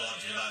 Oh Lord,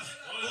 deliver me.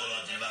 Oh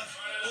Lord, deliver me.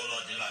 Oh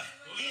Lord, deliver me.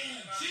 In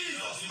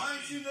Jesus'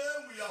 mighty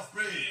name we have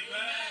prayed.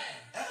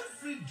 Amen.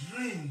 Every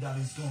dream that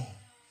is gone,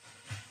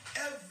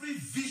 every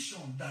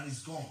vision that is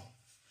gone,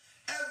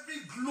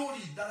 every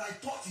glory that I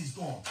thought is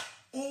gone,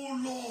 oh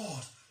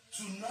Lord,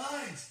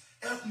 tonight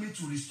help me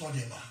to restore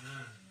them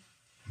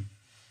back.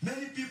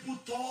 Many people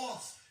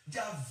thought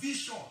their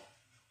vision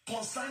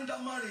concerning their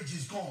marriage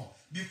is gone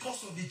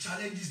because of the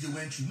challenges they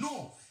went through.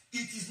 No,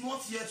 it is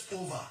not yet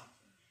over.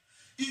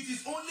 It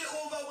is only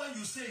over when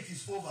you say it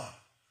is over.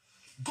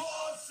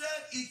 God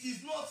said it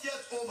is not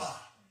yet over.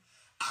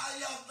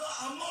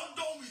 I'm not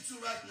done with you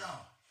right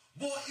now.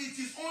 But it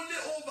is only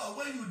over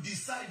when you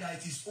decide that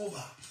it is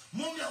over.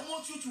 Mommy, I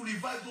want you to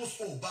revive those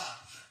hope back.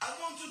 I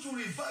want you to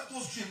revive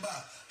those dreams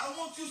back. I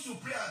want you to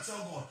pray and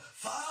tell God,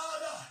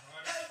 Father,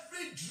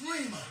 every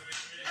dream,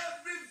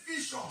 every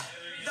vision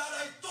that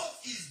I thought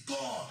is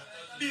gone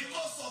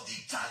because of the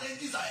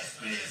challenges I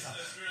experienced,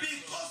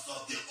 because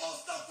of the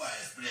obstacle I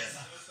experienced,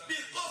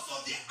 because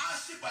of the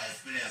hardship I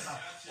experienced,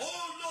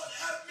 oh Lord,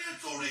 help me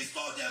to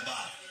restore them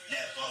back.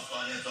 Let us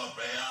turn into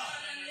prayer.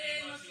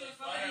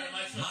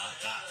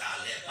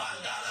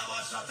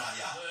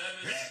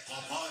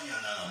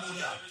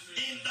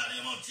 In the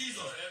name of of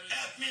Jesus.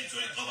 Help me to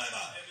recover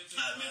back.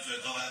 Help me to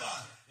recover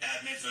back.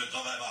 Help me to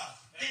recover back.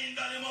 In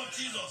the name of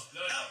Jesus.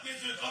 Help me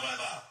to recover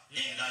back.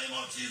 In the name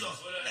of Jesus.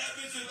 Help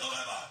me to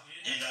recover back.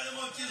 In the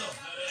name of Jesus.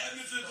 Help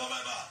me to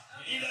recover back.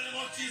 In the name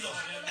of Jesus.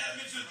 Help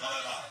me to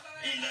recover back.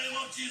 In the name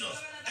of Jesus.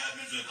 Help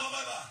me to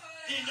recover back.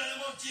 In the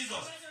name of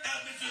Jesus.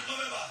 Help me to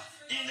recover back.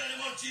 In the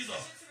name of Jesus.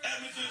 Help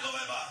me to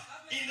recover back.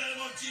 In the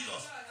name of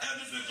Jesus. Help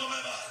me to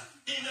recover back.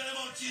 In the name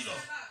of Jesus.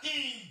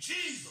 In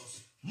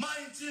Jesus'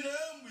 mighty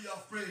name we are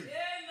praying.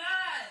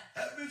 Amen.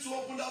 Help me to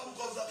open that book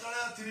of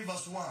Zechariah 3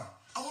 verse 1.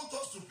 I want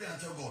us to pray and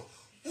tell God,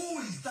 who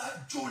is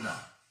that Jonah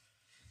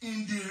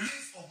in the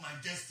race of my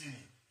destiny?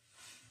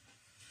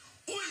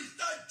 Who is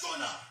that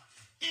Jonah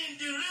in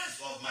the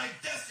race of my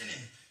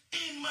destiny?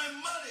 In my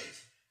marriage,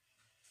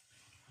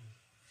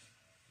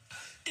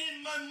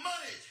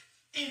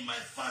 in my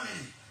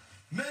family.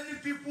 Many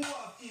people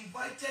have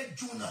invited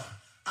Jonah,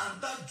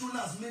 and that Jonah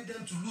has made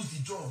them to lose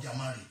the joy of their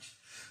marriage.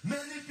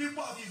 Many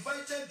people have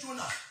invited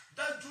Jonah.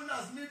 That Jonah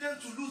has made them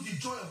to lose the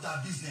joy of their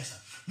business.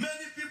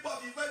 Many people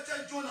have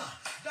invited Jonah.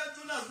 That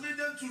Jonah has made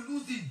them to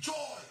lose the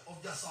joy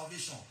of their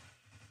salvation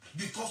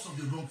because of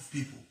the wrong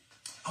people.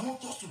 I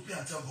want us to pray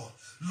and tell God,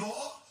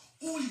 Lord,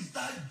 who is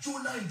that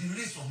Jonah in the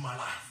race of my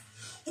life?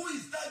 Who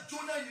is that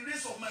Jonah in the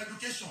race of my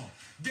education?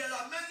 There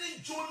are many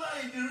Jonah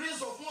in the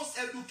race of one's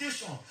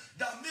education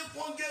that make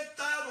one get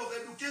tired of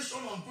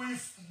education and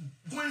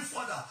going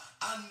further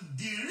and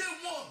derail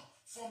one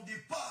from the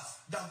path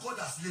that God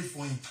has laid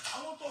for him.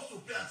 I want us to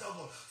pray and tell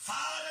God,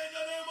 Father, in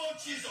the name of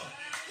Jesus,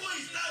 who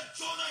is that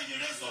Jonah in the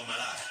race of my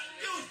life?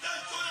 Who is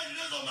that Jonah in the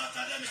race of my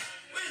academic?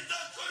 Who is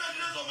that Jonah in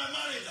the race of my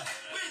marriage?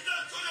 Who is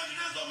that Jonah in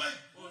the race of my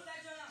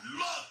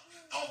Lord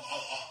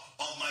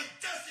of my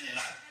destiny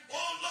life?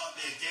 Oh Lord,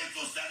 begin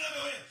to send them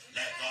away.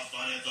 Let us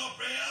turn into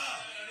prayer.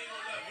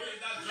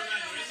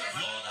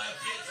 Lord, I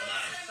pray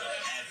tonight,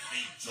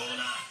 every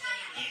Jonah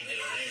in the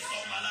race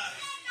of my life,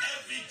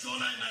 every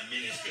Jonah in my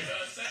ministry,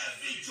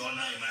 every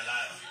Jonah in my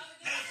life,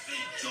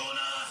 every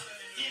Jonah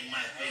in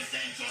my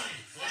Christian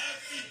journey,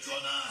 every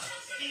Jonah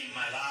in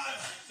my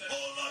life,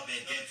 oh Lord,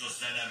 begin to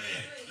send them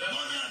away.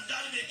 Mommy and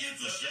daddy begin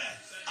to share.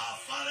 Our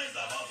Father is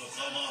about to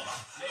come over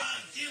and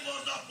give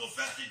us that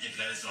prophetic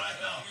declaration right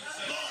now.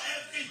 Lord,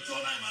 every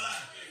Jonah in my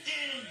life,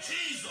 in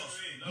Jesus'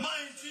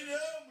 mighty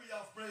name we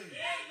have prayed.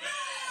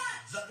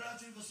 Zechariah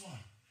 3 verse 1.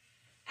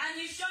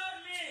 And he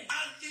showed me.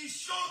 And he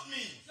showed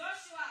me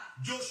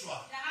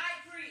Joshua, the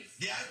high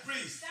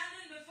priest,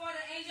 standing before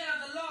the angel of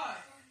the Lord.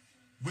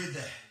 With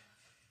there.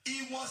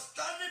 He was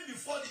standing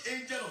before the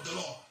angel of the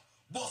Lord.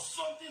 But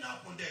something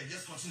happened there.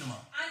 Just continue, man.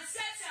 And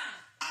Satan,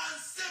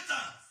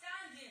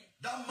 standing.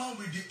 That man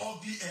with the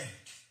ugly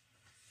head.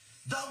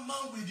 That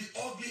man with the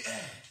ugly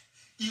head.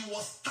 He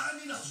was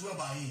standing as well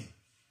by him.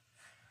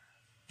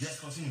 Yes,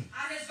 continue.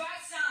 At his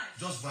right side.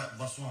 Just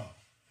verse 1.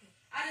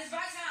 At his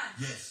right hand.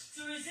 Yes.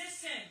 To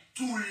resist him.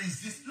 To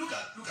resist. Look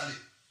at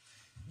it.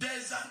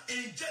 There's an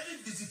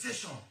angelic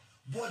visitation,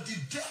 but the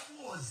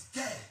devil was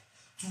there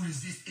to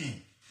resist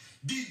him.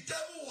 The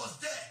devil was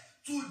there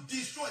to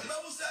destroy. The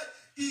Bible said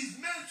he's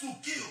meant to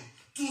kill,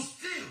 to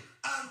steal,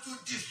 and to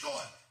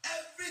destroy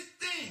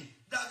everything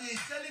that the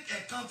angelic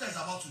encounter is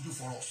about to do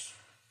for us.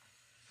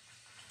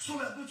 So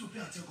we are going to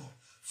pray and tell God,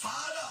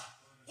 Father,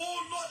 oh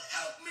Lord,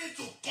 help me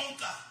to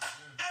conquer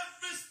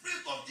every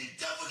spirit of the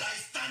devil that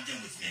is standing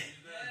with me.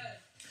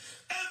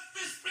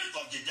 Every spirit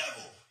of the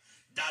devil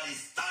that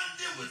is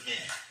standing with me.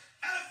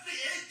 Every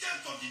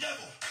agent of the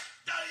devil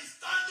that is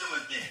standing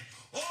with me.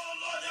 Oh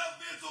Lord,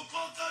 help me to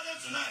conquer them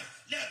tonight.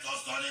 Let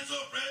us turn into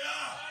prayer.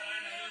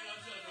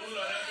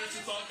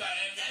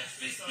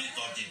 Every spirit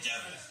of the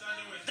devil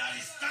that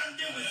is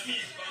standing with me.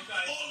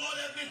 Oh Lord,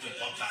 help me to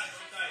conquer it.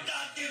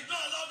 That did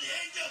not allow the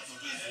angel to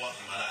do his work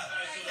in my life.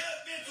 Help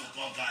me to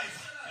conquer it.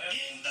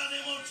 In the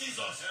name of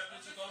Jesus. Help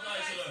me to conquer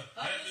it.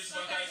 Help me to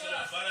conquer it.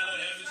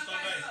 Help me to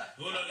conquer it.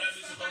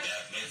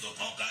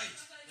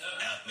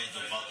 Help me to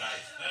conquer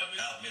it.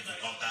 Help me to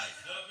conquer it.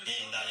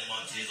 In the name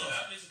of Jesus.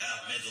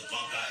 Help me to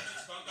conquer it.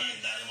 In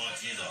the name of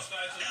Jesus.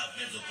 Help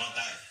me to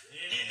conquer it.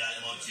 In the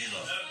name of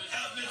Jesus.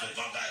 Help me to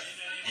conquer it.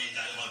 In the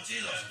name of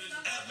Jesus.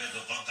 Help me to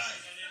conquer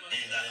it.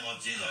 In the name of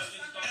Jesus.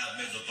 Help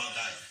me to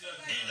conquer it.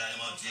 In the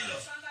name of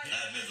Jesus.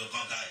 Help me to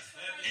conquer it.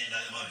 In the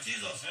name of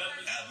Jesus.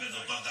 Help me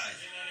to conquer it.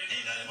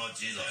 In the name of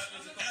Jesus.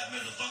 Help me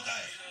to conquer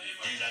it.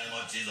 In the name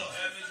of Jesus.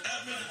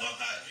 Help me to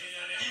conquer it.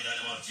 In the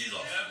name of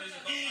Jesus.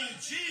 In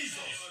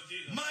Jesus'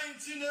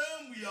 mighty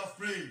name we are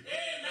praying.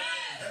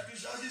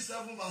 Ecclesiastes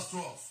 7 verse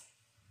 12.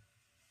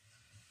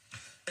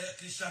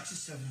 Ecclesiastes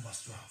 7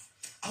 verse 12.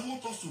 I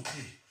want us to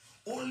pray.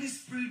 Holy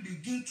Spirit,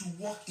 begin to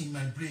work in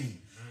my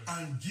brain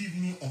and give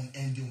me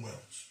unending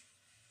wealth.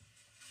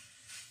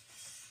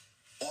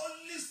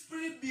 Holy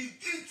Spirit,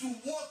 begin to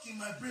work in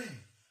my brain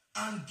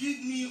and give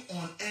me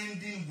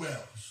unending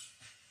wealth.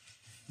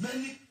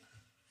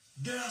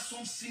 There are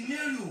some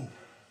scenarios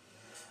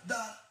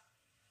that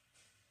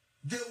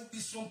there will be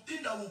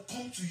something that will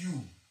come to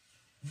you,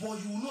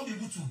 but you will not be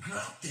able to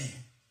grab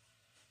them.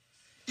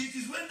 It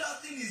is when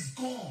that thing is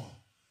gone,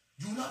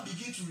 you will not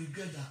begin to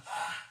regret that.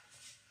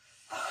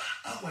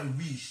 How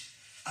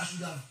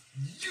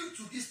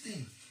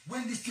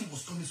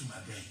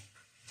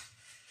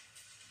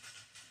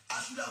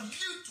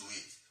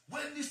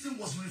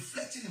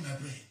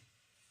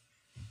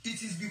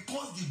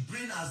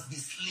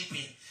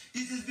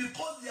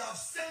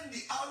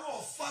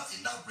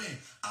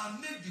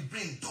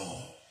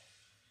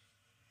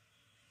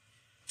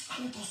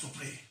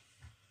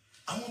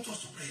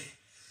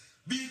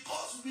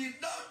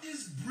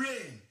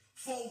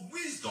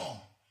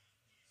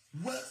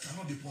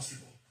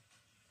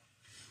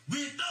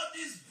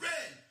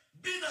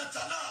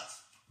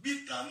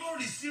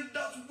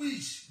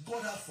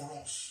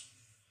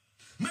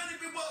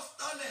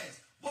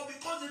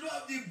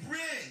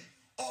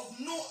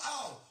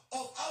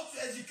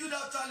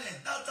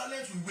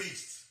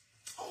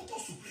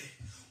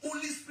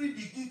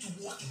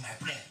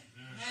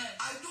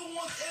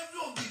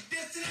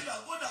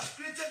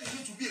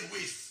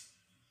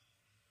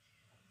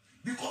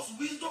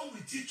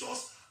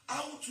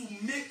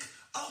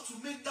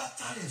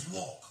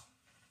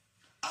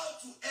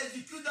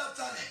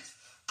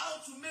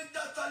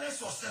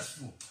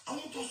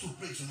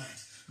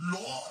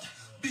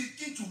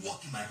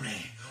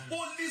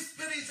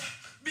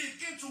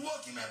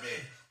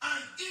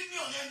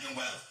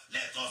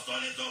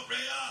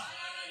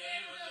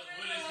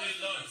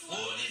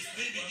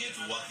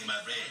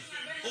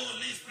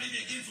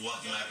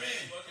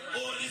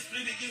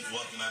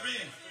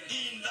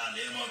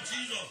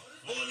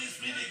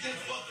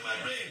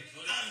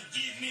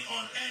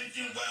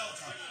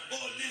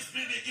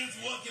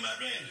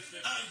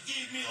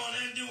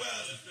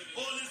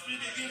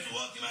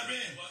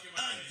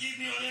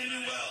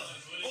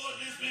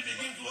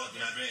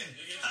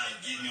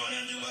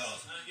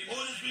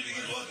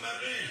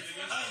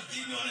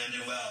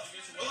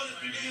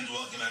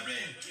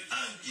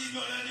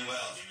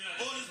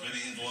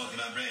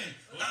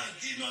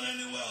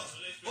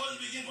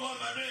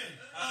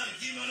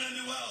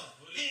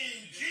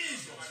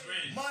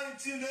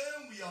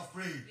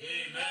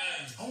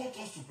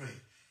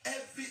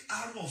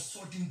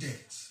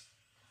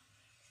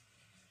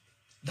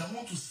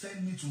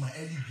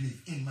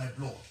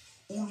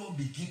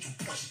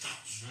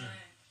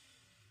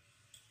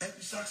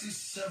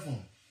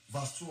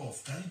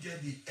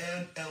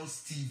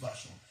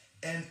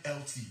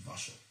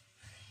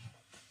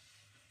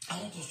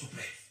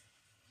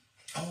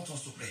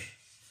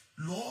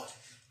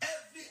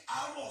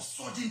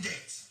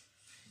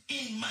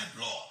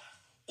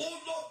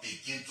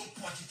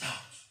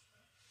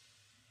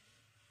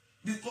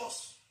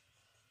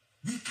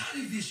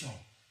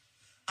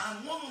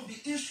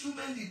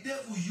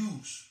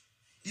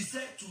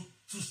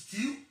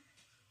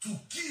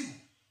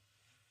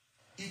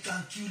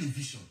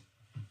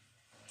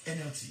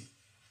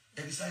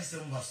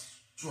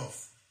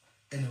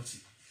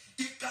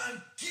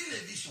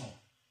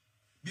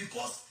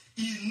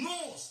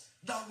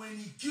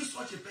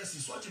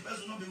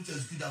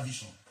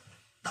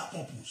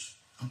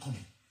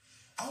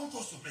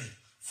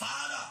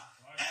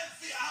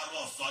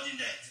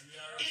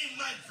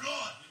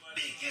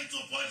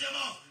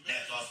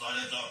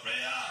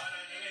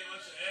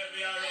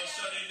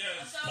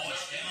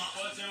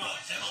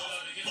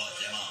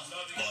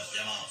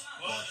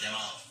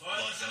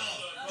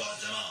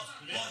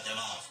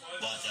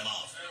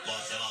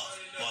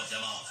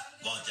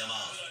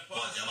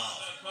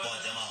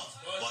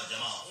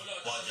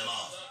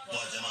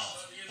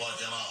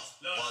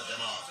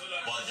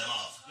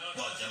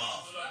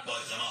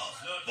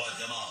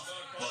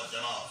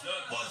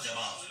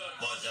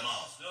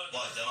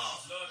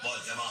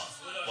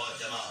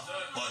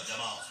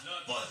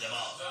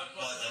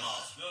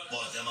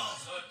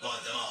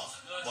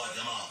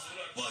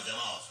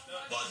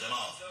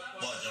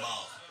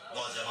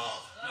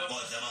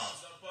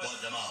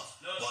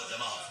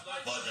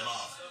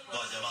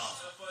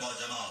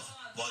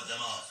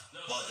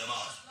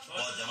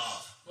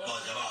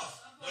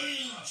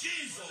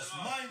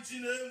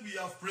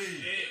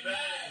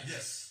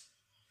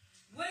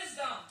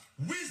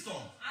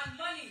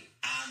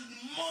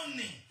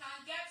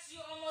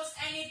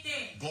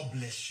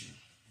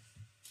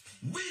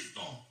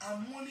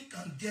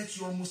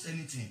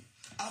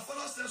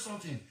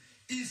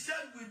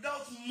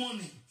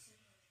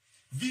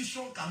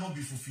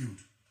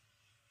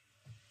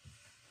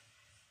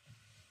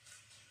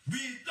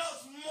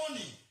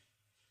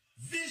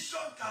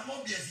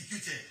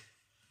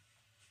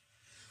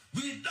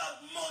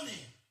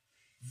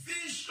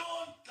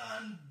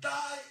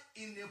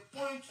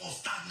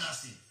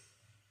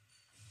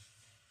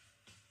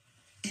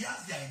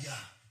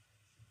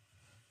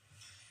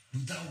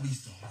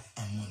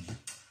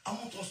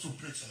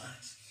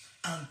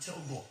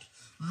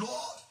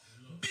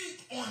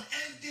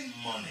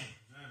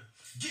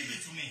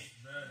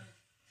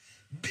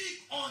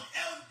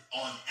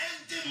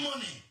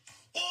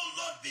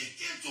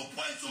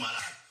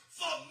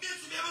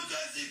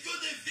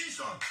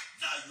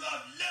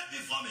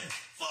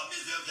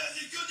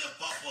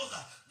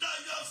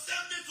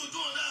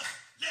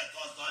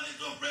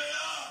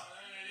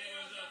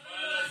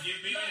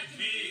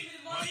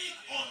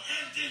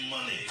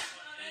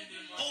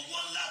Owó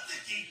ńlá tí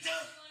kì í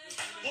tán.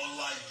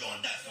 Olúwa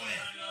yọ̀ǹda fún ẹ.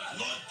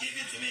 Lord, give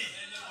it to me.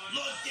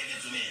 Lord, give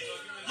it to me.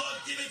 Lord,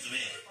 give it to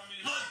me.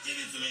 Lord, give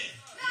it to me.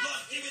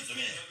 Lord, give it to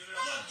me.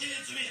 Lord, give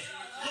it to me.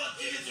 Lord,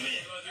 give it to me.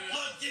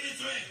 Lord, give it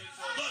to me.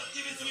 Lord,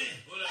 give it to me.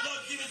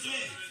 Lord, give it to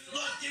me.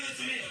 Lord, give it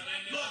to me.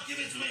 Lord, give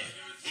it to me.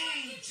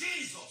 In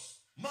Jesus'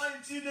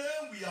 mighty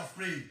name we are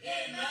praying.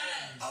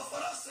 Amen. Our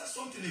Father said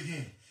something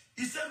again.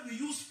 He said we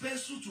use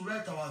pencil to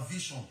write our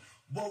vision,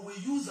 but we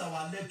use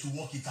our leg to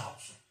work it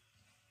out.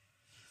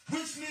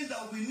 Which means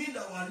that we need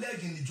our leg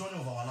in the journey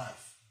of our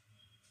life.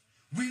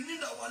 We need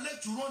our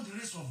leg to run the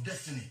race of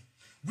destiny.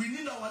 We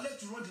need our leg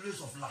to run the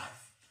race of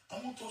life. I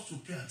want us to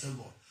pray and tell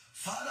God,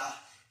 Father,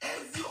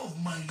 every of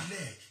my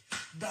leg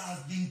that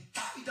has been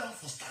tied down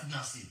for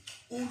stagnancy,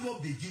 oh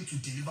Lord, begin to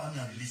deliver me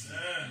and release me.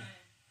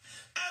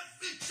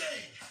 Every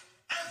chain,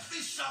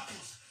 every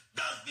shackles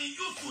that's been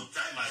used to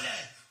tie my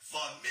leg,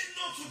 for me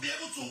not to be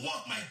able to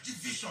walk my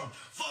vision,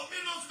 for me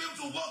not to be able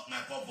to walk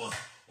my purpose,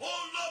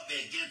 oh Lord,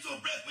 begin to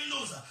break me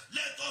loose.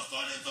 Let us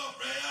turn into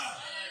prayer.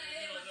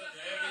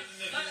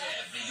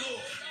 Every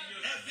yoke,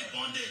 every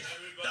bondage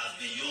that's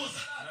been used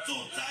to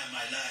tie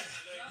my leg,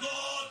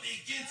 Lord,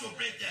 begin to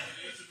break them.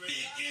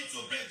 Begin to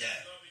break them.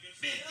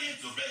 Begin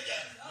to break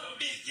them.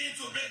 Begin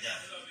to break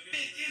them.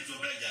 Begin to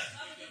break them.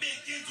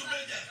 Begin to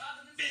break them.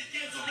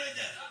 Begin to break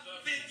them.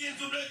 Begin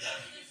to break them.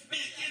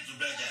 Begin to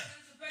break them.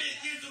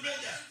 Begin to break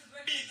them.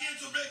 Begin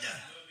to break them.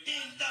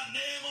 In the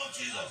name of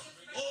Jesus.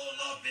 Oh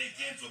Lord,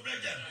 begin to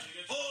break them.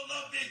 Oh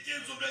Lord, begin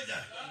to break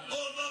them.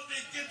 Oh Lord,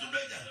 begin to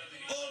break them.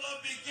 Oh Lord,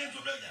 begin to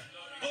break them.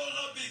 Oh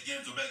Lord, begin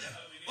to break them.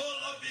 Oh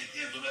Lord,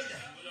 begin to break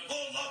them.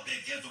 Oh Lord,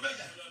 begin to break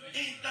them.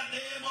 In the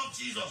name of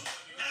Jesus.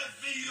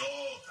 Every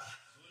yoke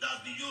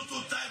that's been used to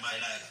tie my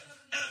leg.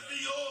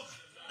 Every yoke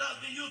that's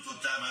been used to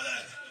tie my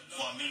leg.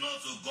 For me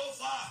not to go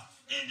far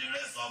in the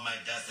race of my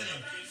destiny.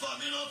 For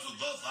me not to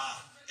go far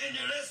in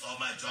the race of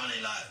my journey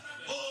life.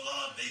 Oh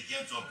Lord,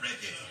 begin to break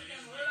it.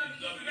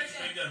 Pray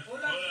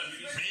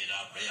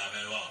that prayer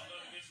very well.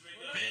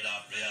 Pray that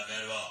prayer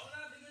very well.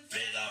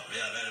 Pray that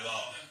prayer very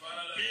well.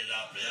 Pray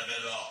that prayer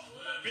very well.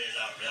 Pray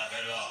that prayer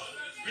very well.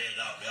 Pray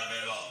that prayer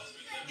very well.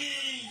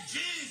 In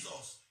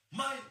Jesus'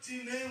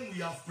 mighty name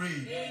we are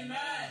praying.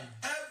 Amen.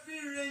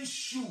 Every rain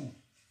shoe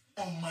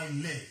on my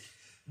leg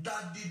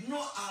that did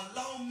not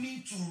allow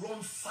me to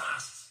run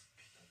fast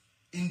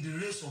in the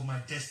race of my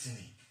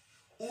destiny,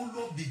 oh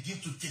Lord, begin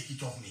to take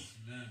it off me.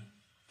 Amen.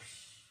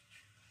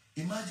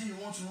 Imagine you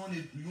want to run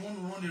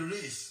a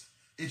race,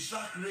 a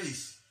track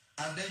race,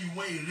 and then you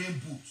wear a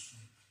rain boot.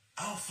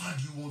 How far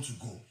do you want to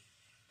go?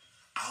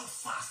 How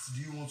fast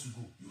do you want to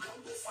go? You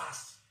can't go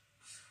fast.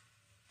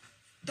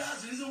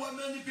 That's the reason why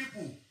many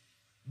people,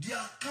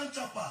 their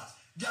counterparts,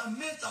 their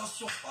mates have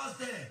surpassed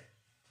them.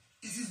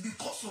 It is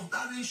because of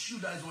that rain shoe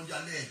that is on their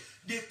leg.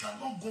 They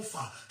cannot go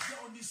far. They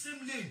are on the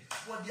same lane,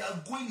 but they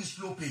are going in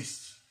slow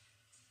pace.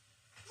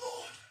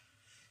 Lord,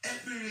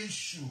 every rain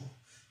shoe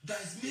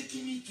that is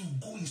making me to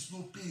go in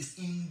slow pace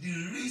in the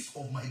race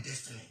of my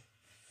destiny,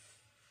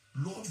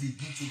 Lord,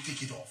 begin to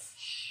take it off.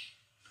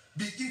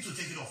 Begin to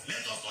take it off.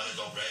 Let us call it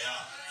a prayer.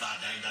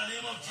 Father, in the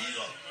name of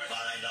Jesus.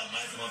 Father, in the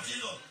mighty name of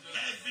Jesus.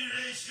 Every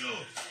ratio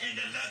in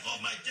the leg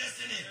of my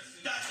destiny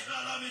that did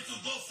not allow me to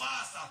go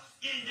faster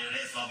in the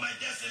race of my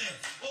destiny.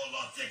 Oh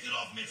Lord, take it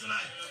off me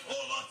tonight. Oh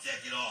Lord,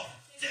 take it off.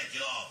 Take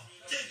it off.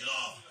 Take it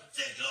off.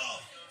 Take it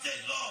off.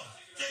 Take it off.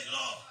 Take it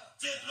off.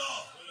 Take it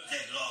off.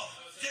 Take it off.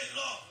 Take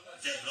it off.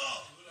 Take it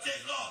off.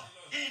 Take it off.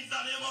 In the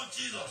name of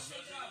Jesus.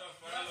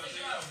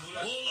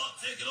 Oh Lord,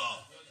 take it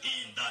off.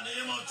 In the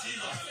name of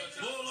Jesus.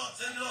 Oh Lord,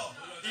 take it off.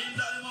 In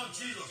the name of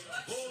Jesus.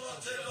 Oh Lord,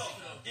 take it off.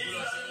 In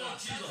the name of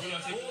Jesus.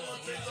 Oh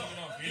Lord, take it off.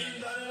 In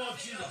the name of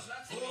Jesus.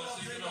 Oh Lord,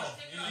 take it off.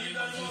 In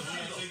the name of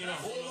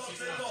Jesus. Oh Lord,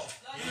 take it off.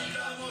 In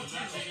the name of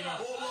Jesus.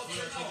 Oh Lord,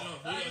 take it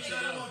off. In the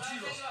name of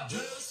Jesus.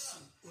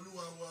 Jésù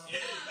Olúwa wa.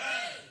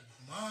 Amen.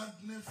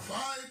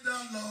 Magnify the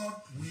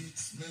Lord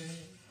with me.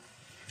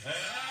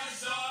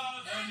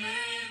 Exalt the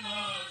name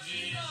of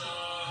Jesus.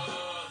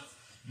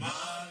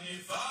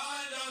 Magnify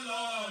the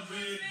Lord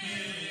with me.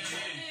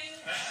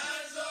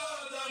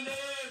 Exalt the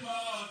name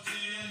of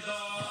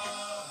Jesus.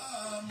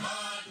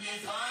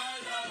 Magnify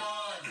the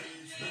Lord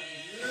with me.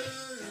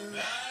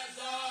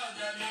 Exalt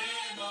the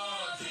name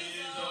of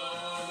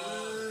Jesus.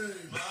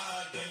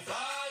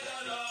 Magnify the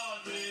Lord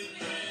with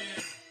me.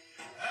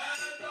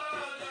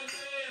 Exalt the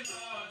name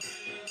of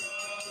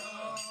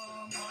Jesus.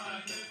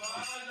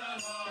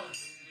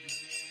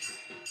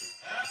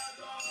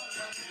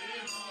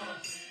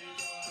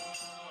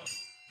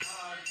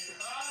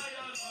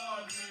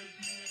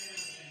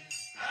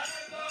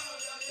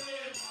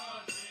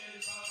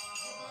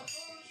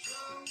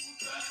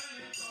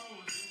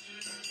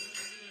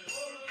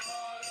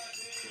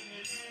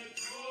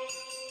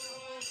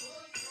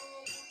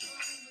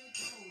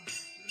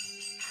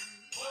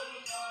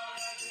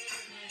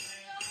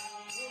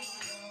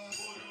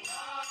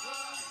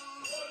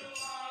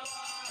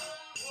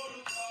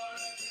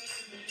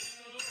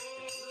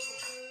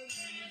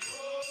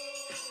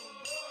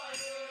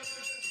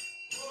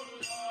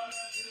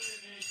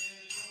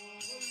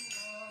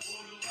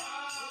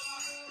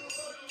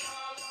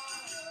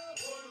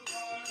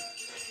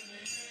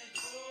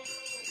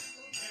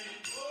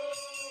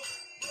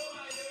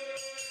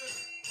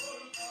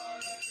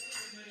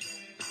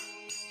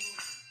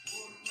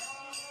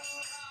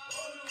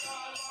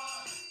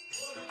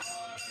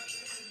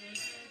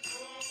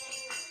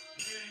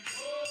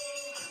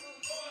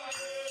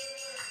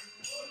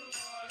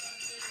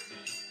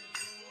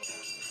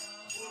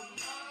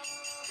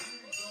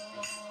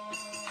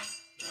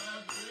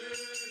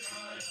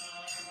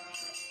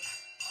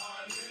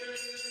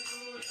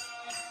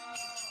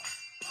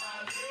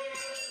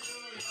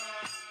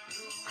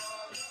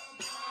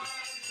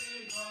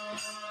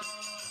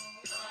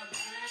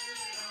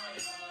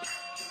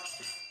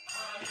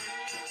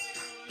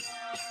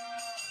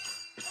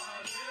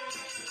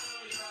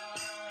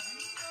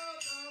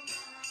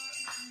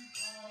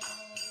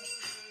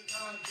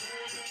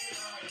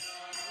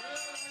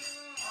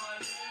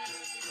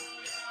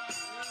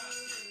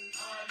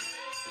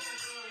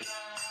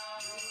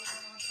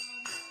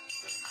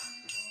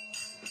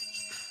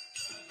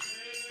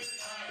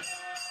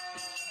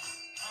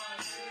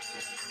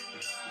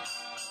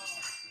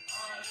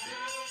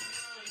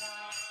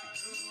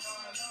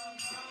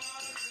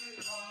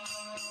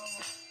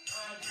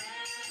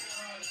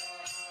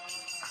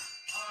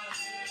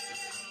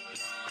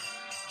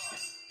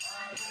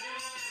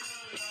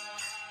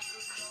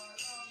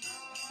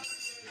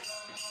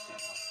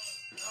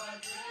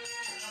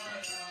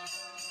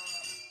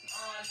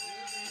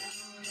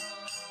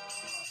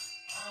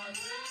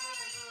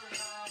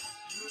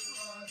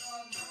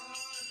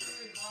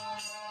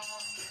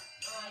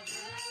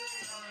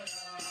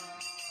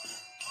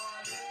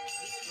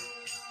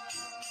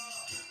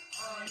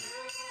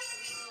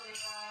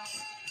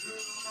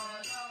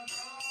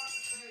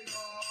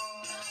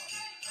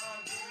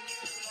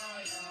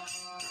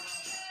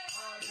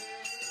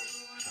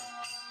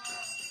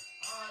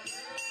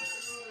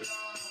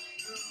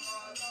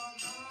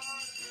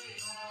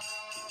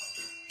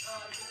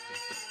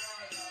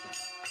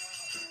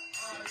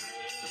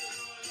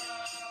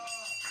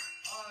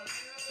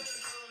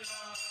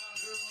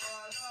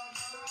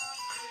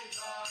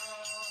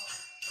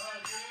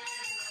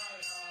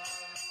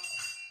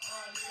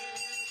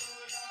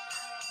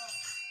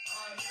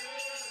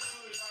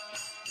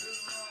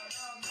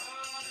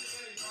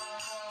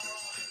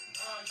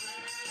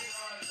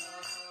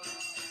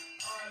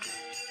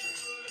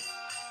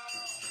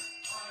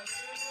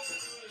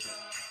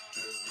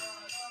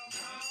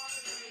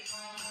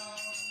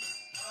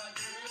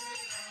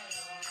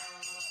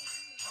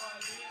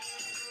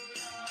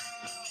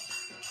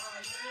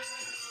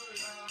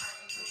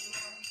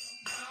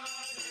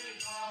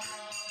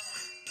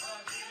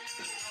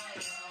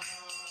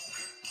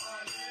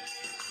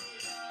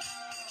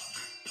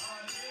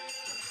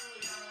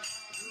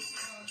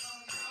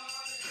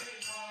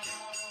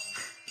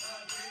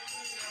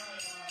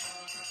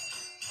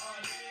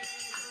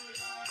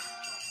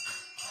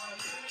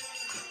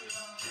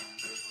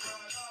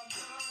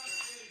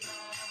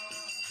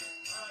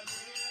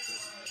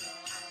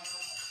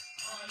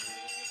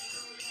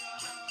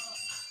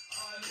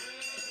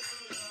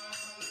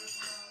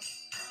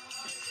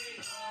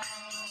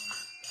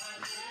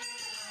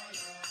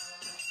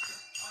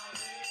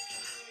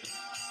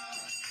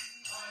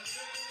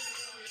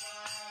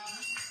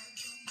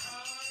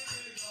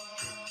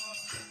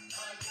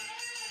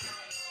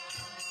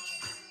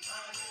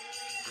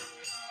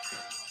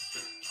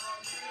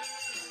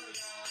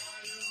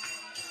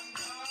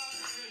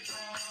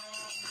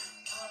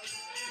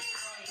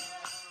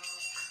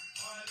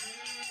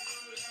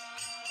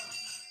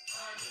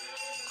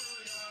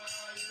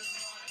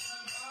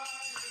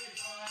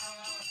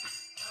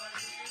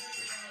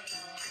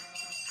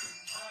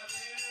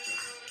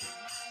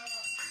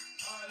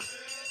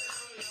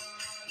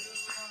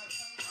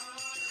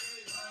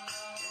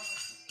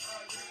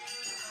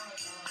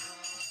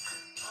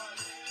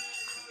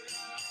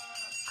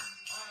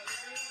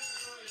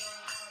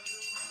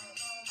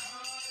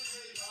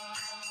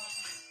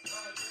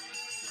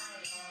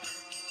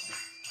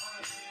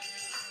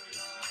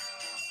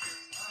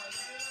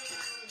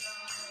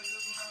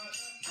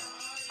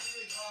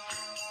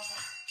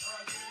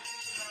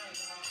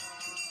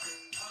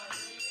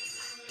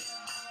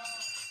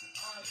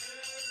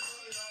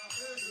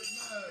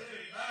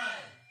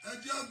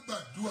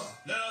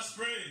 Let us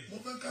pray.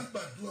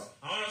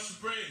 I want us to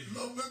pray.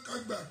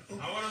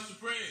 I want us to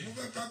pray.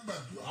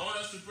 I want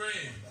us to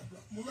pray.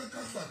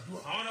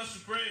 I want us to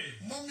pray.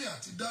 Mommy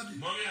and daddy.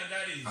 Mommy and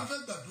daddy.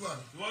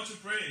 I want to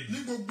pray.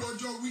 Every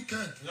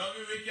weekend.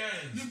 Every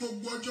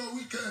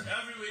weekend.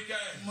 Every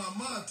weekend.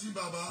 Mama and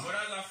Baba.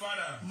 Mothers and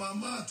father.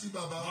 Mama and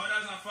Baba.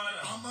 Mothers and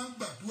father.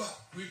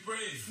 We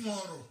pray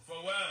for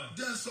well.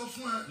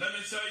 Let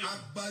me tell you.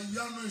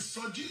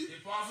 A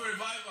powerful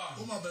revival.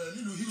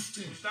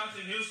 Houston. We start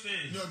in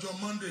Houston.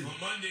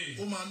 Monday.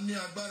 On Monday.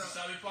 It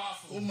shall be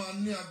powerful.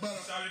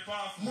 It shall be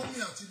powerful. Mommy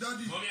and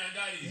daddy. Mommy and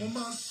daddy.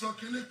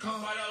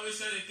 Father always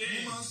said the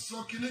thing.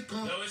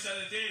 They always said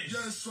the thing.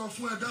 Yes, Let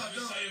me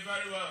tell you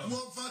very well.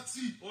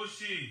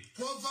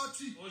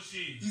 Poverty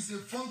is a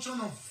function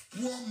of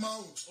poor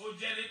mouth.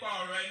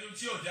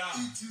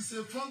 It is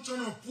a function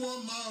of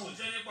poor mouth.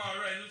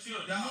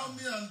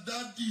 Mommy and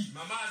daddy.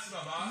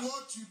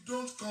 What you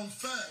don't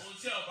confess,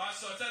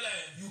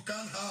 you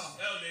can't have.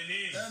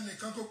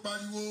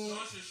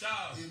 Don't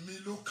shout. Èmi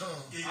ló kàn.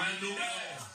 I know